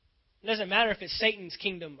 It doesn't matter if it's Satan's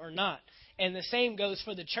kingdom or not. And the same goes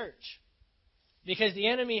for the church. Because the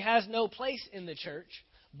enemy has no place in the church.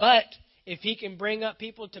 But if he can bring up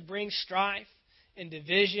people to bring strife and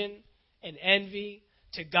division and envy,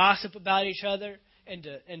 to gossip about each other, and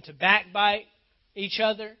to backbite each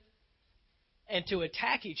other, and to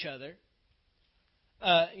attack each other,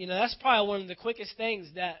 that's probably one of the quickest things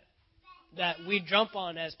that we jump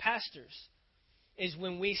on as pastors, is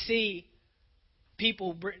when we see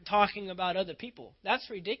people talking about other people. That's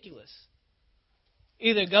ridiculous.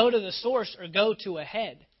 Either go to the source or go to a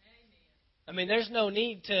head. I mean, there's no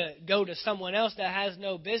need to go to someone else that has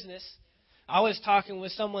no business. I was talking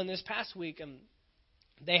with someone this past week, and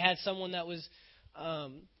they had someone that was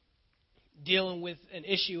dealing with an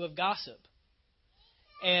issue of gossip.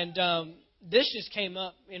 And this just came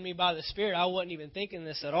up in me by the Spirit. I wasn't even thinking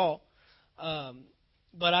this at all.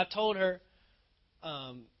 But I told her,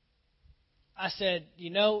 I said,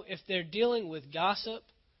 if they're dealing with gossip,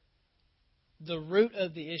 the root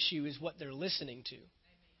of the issue is what they're listening to.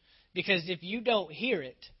 Because if you don't hear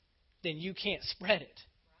it, then you can't spread it.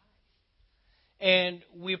 And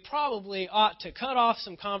we probably ought to cut off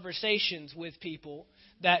some conversations with people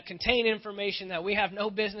that contain information that we have no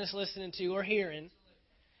business listening to or hearing.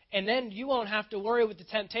 And then you won't have to worry with the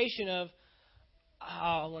temptation of,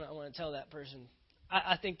 I want to tell that person.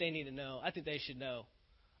 I think they need to know. I think they should know.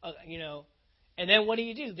 And then what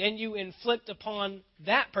do? Then you inflict upon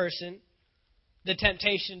that person the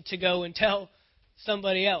temptation to go and tell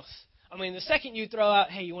somebody else. I mean, the second you throw out,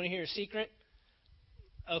 hey, you want to hear a secret?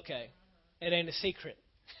 Okay, it ain't a secret.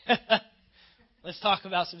 Let's talk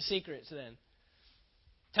about some secrets then.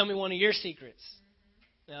 Tell me one of your secrets.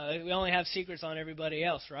 Now, we only have secrets on everybody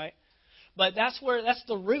else, right? But that's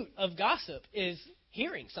the root of gossip, is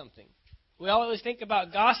hearing something. We always think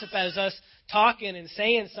about gossip as us talking and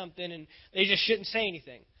saying something, and they just shouldn't say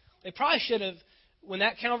anything. They probably should have, when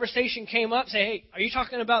that conversation came up, say, hey, are you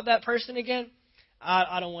talking about that person again?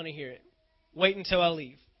 I don't want to hear it. Wait until I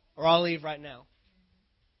leave, or I'll leave right now.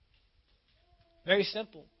 Very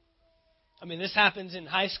simple. I mean, this happens in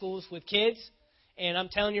high schools with kids, and I'm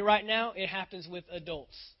telling you right now, it happens with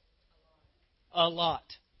adults. A lot.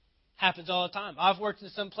 Happens all the time. I've worked in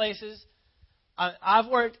some places. I've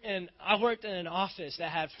worked in an office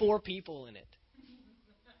that had 4 people in it.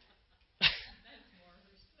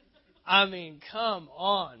 I mean, come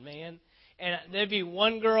on, man. And there'd be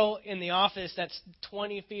one girl in the office that's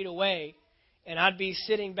 20 feet away, and I'd be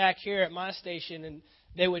sitting back here at my station, and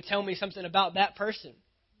they would tell me something about that person.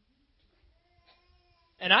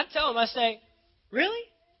 And I'd tell them, I say, really?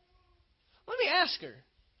 Let me ask her.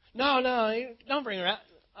 No, don't bring her out.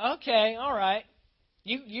 Okay, all right.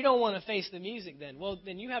 You don't want to face the music then. Well,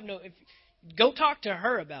 then you have go talk to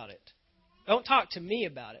her about it. Don't talk to me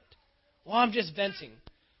about it. Well, I'm just venting.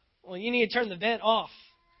 Well, you need to turn the vent off.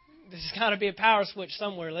 There's got to be a power switch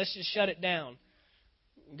somewhere. Let's just shut it down.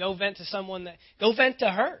 Go vent to go vent to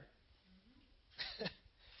her.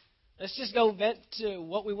 Let's just go vent to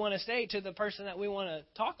what we want to say to the person that we want to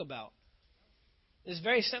talk about. It's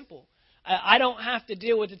very simple. I don't have to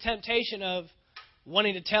deal with the temptation of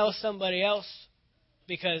wanting to tell somebody else,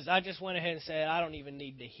 because I just went ahead and said I don't even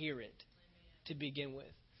need to hear it to begin with.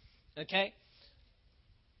 Okay?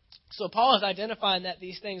 So Paul is identifying that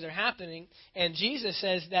these things are happening, and Jesus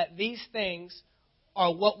says that these things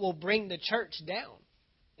are what will bring the church down.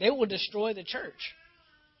 They will destroy the church.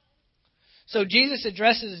 So Jesus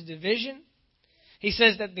addresses division. He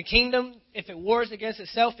says that the kingdom, if it wars against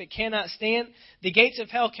itself, it cannot stand. The gates of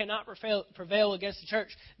hell cannot prevail against the church.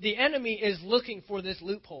 The enemy is looking for this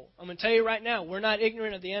loophole. I'm going to tell you right now, we're not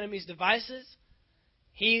ignorant of the enemy's devices.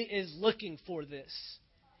 He is looking for this.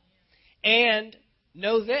 And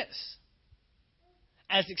know this.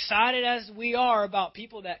 As excited as we are about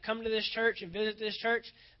people that come to this church and visit this church,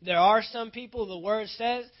 there are some people, the Word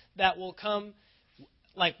says, that will come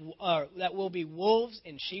that will be wolves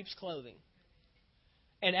in sheep's clothing.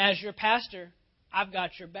 And as your pastor, I've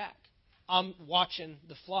got your back. I'm watching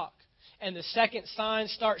the flock. And the second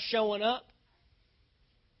signs start showing up,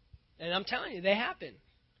 and I'm telling you, they happen.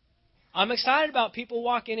 I'm excited about people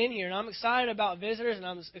walking in here, and I'm excited about visitors, and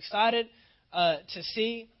I'm excited to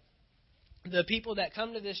see the people that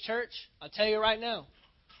come to this church. I'll tell you right now.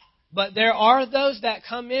 But there are those that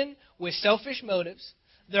come in with selfish motives.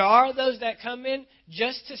 There are those that come in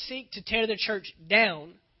just to seek to tear the church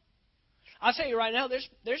down. I'll tell you right now,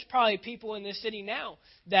 there's probably people in this city now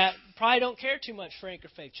that probably don't care too much for Anchor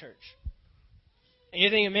Faith Church. And you're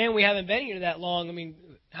thinking, man, we haven't been here that long. I mean,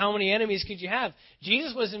 how many enemies could you have?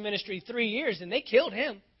 Jesus was in ministry 3 years, and they killed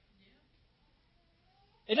him.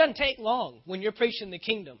 It doesn't take long when you're preaching the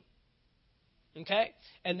kingdom. Okay?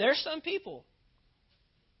 And there's some people.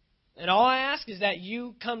 And all I ask is that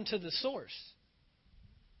you come to the source.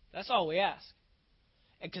 That's all we ask.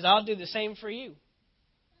 Because I'll do the same for you.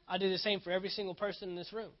 I do the same for every single person in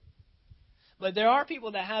this room. But there are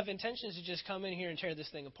people that have intentions to just come in here and tear this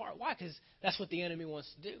thing apart. Why? Because that's what the enemy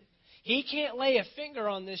wants to do. He can't lay a finger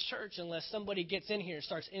on this church unless somebody gets in here and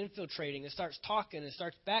starts infiltrating and starts talking and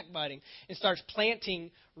starts backbiting and starts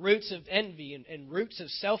planting roots of envy and roots of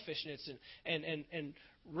selfishness and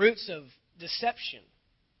roots of deception.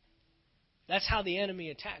 That's how the enemy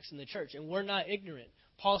attacks in the church. And we're not ignorant.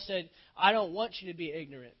 Paul said, I don't want you to be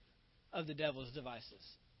ignorant of the devil's devices.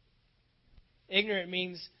 Ignorant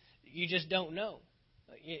means you just don't know.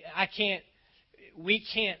 We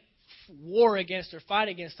can't war against or fight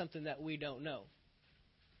against something that we don't know.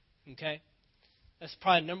 Okay? That's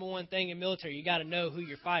probably the number one thing in military. You got to know who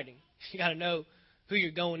you're fighting. You got to know who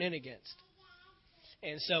you're going in against.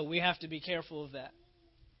 And so we have to be careful of that.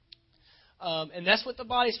 And that's what the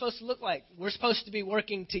body's supposed to look like. We're supposed to be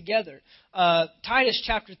working together. Titus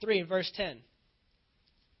chapter 3 and verse 10.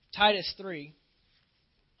 Titus 3.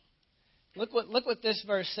 Look what this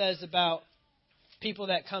verse says about people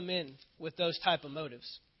that come in with those type of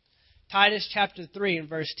motives. Titus chapter 3 and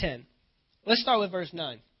verse 10. Let's start with verse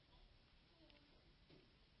 9.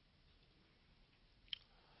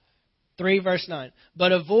 3 verse 9.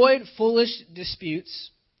 But avoid foolish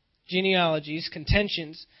disputes, genealogies,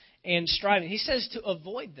 contentions, and striving. He says to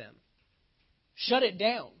avoid them. Shut it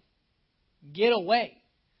down. Get away.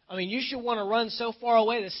 I mean, you should want to run so far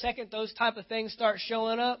away the second those type of things start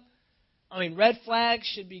showing up. I mean, red flags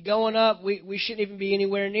should be going up. We shouldn't even be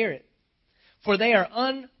anywhere near it. For they are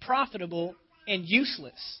unprofitable and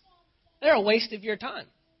useless. They're a waste of your time.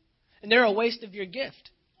 And they're a waste of your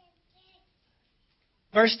gift.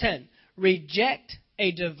 Verse 10. Reject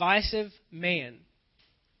a divisive man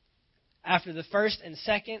after the first and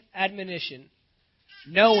second admonition,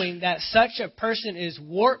 knowing that such a person is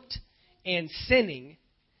warped and sinning,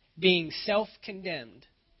 being self-condemned.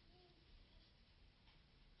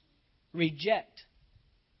 Reject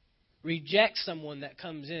someone that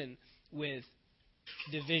comes in with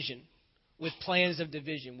division, with plans of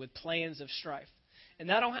division, with plans of strife. And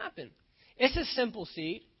that'll happen. It's a simple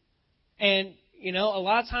seed. And, a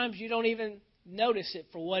lot of times you don't even notice it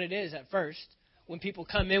for what it is at first when people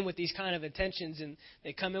come in with these kind of intentions and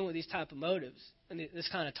they come in with these type of motives and this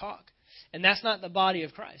kind of talk. And that's not the body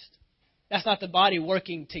of Christ. That's not the body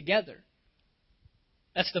working together.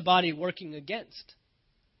 That's the body working against.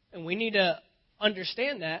 And we need to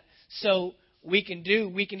understand that so we can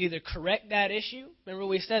either correct that issue. Remember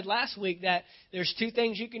we said last week that there's two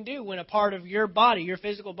things you can do when a part of your body, your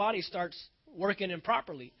physical body, starts working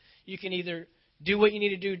improperly. You can either do what you need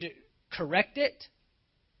to do to correct it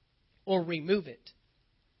or remove it.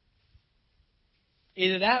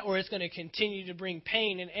 Either that or it's going to continue to bring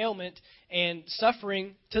pain and ailment and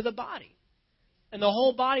suffering to the body. And the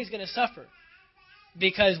whole body's going to suffer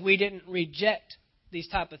because we didn't reject these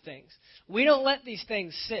type of things. We don't let these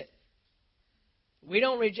things sit. We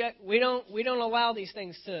don't allow these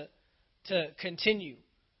things to continue.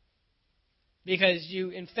 Because you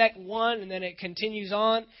infect one and then it continues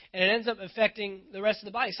on and it ends up affecting the rest of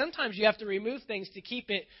the body. Sometimes you have to remove things to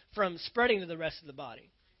keep it from spreading to the rest of the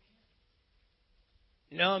body.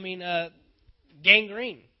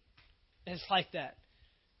 Gangrene is like that.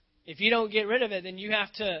 If you don't get rid of it, then you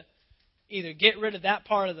have to either get rid of that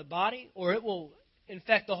part of the body or it will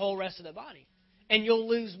infect the whole rest of the body. And you'll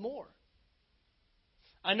lose more.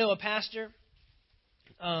 I know a pastor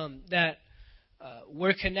that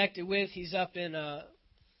we're connected with. He's up in a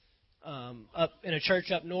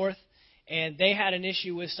church up north, and they had an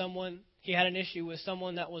issue with someone. He had an issue with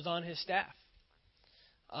someone that was on his staff,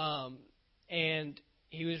 and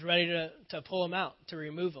he was ready to pull him out, to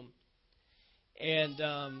remove him. And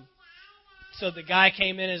so the guy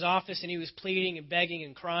came in his office, and he was pleading and begging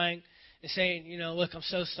and crying and saying, look, I'm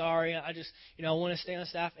so sorry. I just, I want to stay on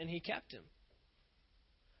staff, and he kept him.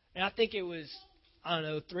 And I think it was,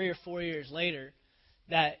 3 or 4 years later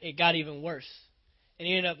that it got even worse. And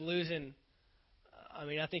he ended up losing,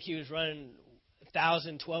 I think he was running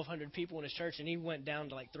 1,000, 1,200 people in his church, and he went down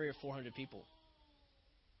to like 300 or 400 people.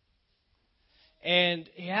 And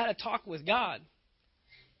he had a talk with God.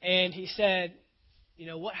 And he said,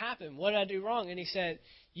 what happened? What did I do wrong? And he said,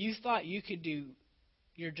 you thought you could do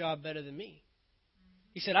your job better than me.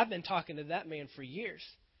 He said, I've been talking to that man for years,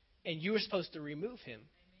 and you were supposed to remove him.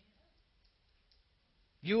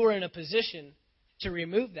 You were in a position to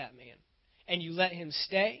remove that man, and you let him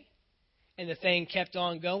stay, and the thing kept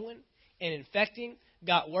on going and infecting,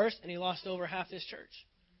 got worse, and he lost over half his church.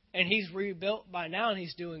 And he's rebuilt by now, and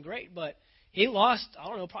he's doing great, but he lost,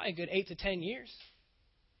 probably a good 8 to 10 years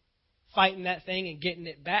fighting that thing and getting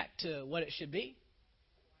it back to what it should be.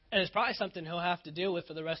 And it's probably something he'll have to deal with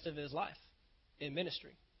for the rest of his life in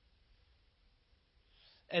ministry.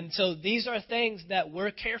 And so these are things that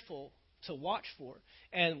we're careful to watch for.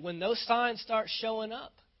 And when those signs start showing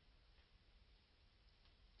up,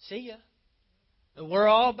 see ya. And we're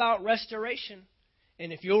all about restoration.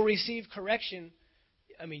 And if you'll receive correction,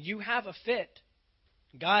 you have a fit.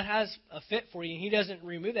 God has a fit for you, and He doesn't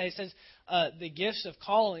remove that. He says the gifts of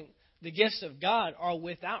calling, the gifts of God are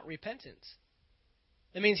without repentance.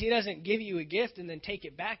 That means He doesn't give you a gift and then take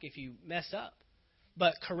it back if you mess up.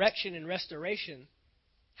 But correction and restoration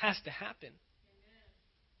has to happen.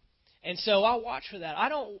 And so I watch for that. I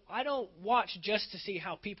don't watch just to see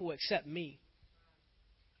how people accept me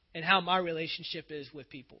and how my relationship is with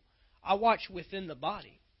people. I watch within the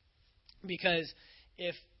body. Because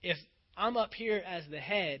if I'm up here as the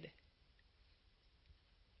head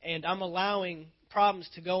and I'm allowing problems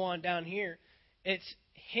to go on down here, it's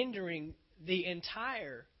hindering the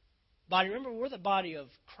entire body. Remember, we're the body of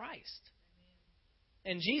Christ.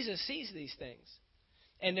 And Jesus sees these things.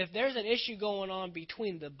 And if there's an issue going on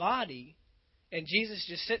between the body, and Jesus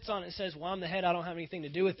just sits on it and says, well, I'm the head, I don't have anything to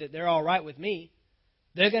do with it, they're all right with me,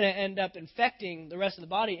 they're going to end up infecting the rest of the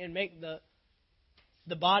body and make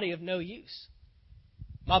the body of no use.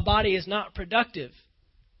 My body is not productive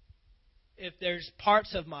if there's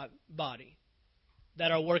parts of my body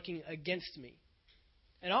that are working against me.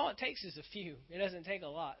 And all it takes is a few. It doesn't take a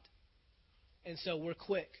lot. And so we're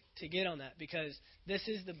quick to get on that because this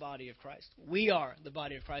is the body of Christ. We are the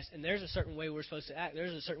body of Christ, and there's a certain way we're supposed to act.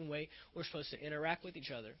 There's a certain way we're supposed to interact with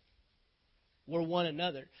each other. We're one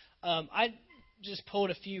another. I just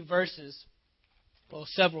pulled a few verses, well,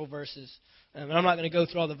 several verses. And I'm not going to go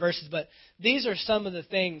through all the verses, but these are some of the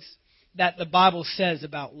things that the Bible says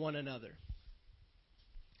about one another.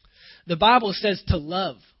 The Bible says to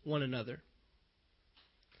love one another.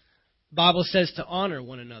 The Bible says to honor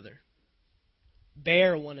one another.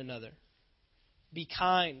 Bear one another. Be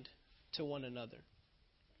kind to one another.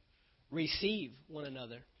 Receive one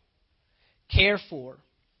another. Care for.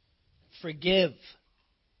 Forgive.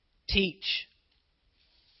 Teach.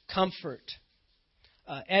 Comfort.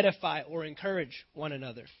 Edify or encourage one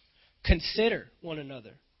another. Consider one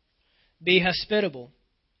another. Be hospitable.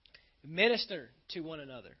 Minister to one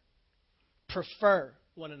another. Prefer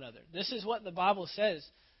one another. This is what the Bible says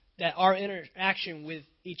that our interaction with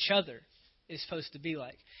each other is supposed to be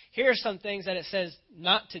like. Here are some things that it says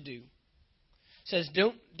not to do. It says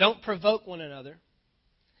don't provoke one another.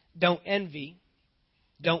 Don't envy.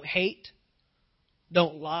 Don't hate.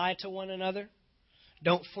 Don't lie to one another.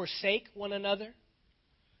 Don't forsake one another.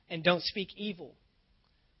 And don't speak evil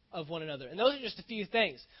of one another. And those are just a few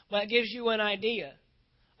things. But it gives you an idea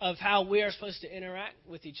of how we are supposed to interact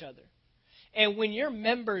with each other. And when you're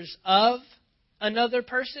members of another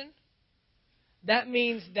person, that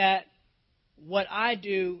means that what I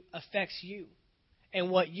do affects you.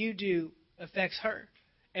 And what you do affects her.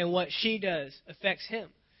 And what she does affects him.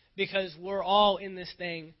 Because we're all in this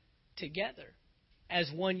thing together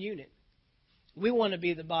as one unit. We want to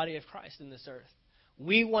be the body of Christ in this earth.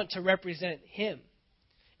 We want to represent him.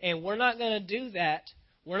 And we're not going to do that.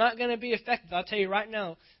 We're not going to be effective. I'll tell you right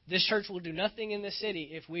now, this church will do nothing in the city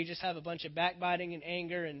if we just have a bunch of backbiting and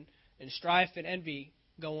anger and strife and envy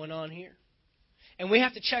going on here. And we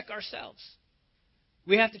have to check ourselves.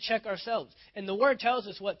 We have to check ourselves. And the Word tells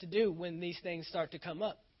us what to do when these things start to come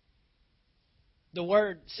up. The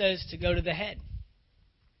Word says to go to the head.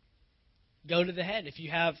 Go to the head if you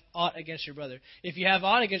have aught against your brother. If you have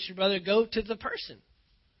aught against your brother, go to the person.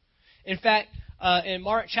 In fact, in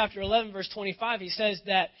Mark chapter 11, verse 25, he says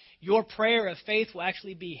that your prayer of faith will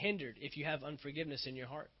actually be hindered if you have unforgiveness in your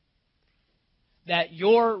heart. That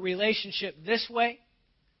your relationship this way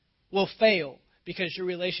will fail because your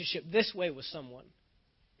relationship this way with someone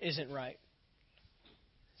isn't right.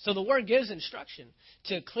 So the Word gives instruction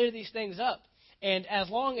to clear these things up. And as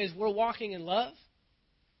long as we're walking in love,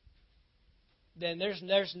 then there's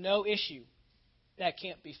no issue that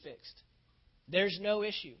can't be fixed. There's no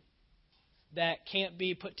issue that can't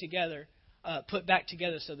be put back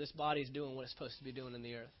together so this body's doing what it's supposed to be doing in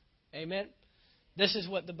the earth. Amen? This is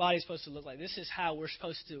what the body's supposed to look like. This is how we're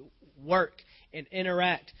supposed to work and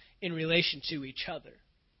interact in relation to each other.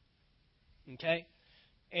 Okay?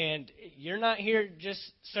 And you're not here just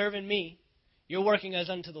serving me. You're working as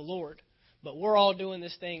unto the Lord. But we're all doing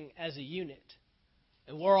this thing as a unit.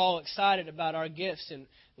 And we're all excited about our gifts. And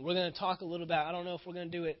we're going to talk a little about, I don't know if we're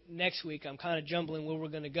going to do it next week. I'm kind of jumbling where we're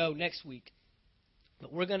going to go next week.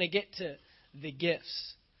 But we're going to get to the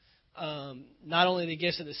gifts. Not only the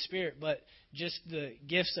gifts of the Spirit, but just the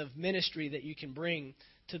gifts of ministry that you can bring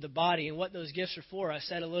to the body and what those gifts are for. I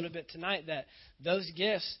said a little bit tonight that those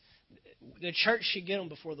gifts, the church should get them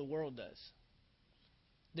before the world does.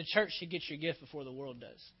 The church should get your gift before the world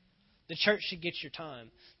does. The church should get your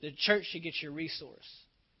time. The church should get your resource.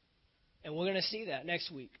 And we're going to see that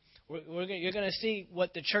next week. You're going to see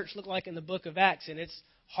what the church looked like in the book of Acts, and it's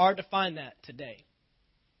hard to find that today.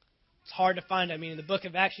 It's hard to find. I mean, in the book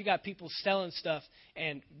of Acts, you got people selling stuff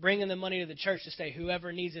and bringing the money to the church to say,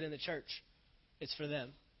 whoever needs it in the church, it's for them.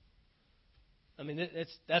 I mean,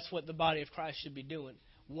 that's what the body of Christ should be doing.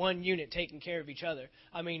 One unit taking care of each other.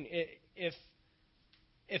 I mean, if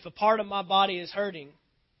a part of my body is hurting,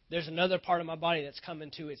 there's another part of my body that's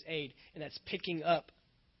coming to its aid, and that's picking up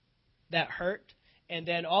that hurt, and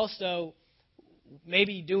then also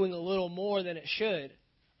maybe doing a little more than it should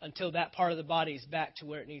until that part of the body is back to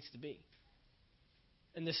where it needs to be.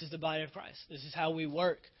 And this is the body of Christ. This is how we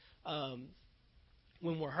work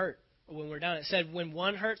when we're hurt or when we're down. It said when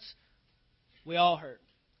one hurts, we all hurt.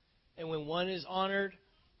 And when one is honored,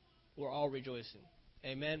 we're all rejoicing.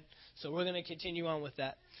 Amen? So we're going to continue on with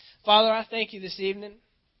that. Father, I thank you this evening.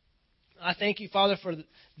 I thank you, Father, for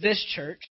this church.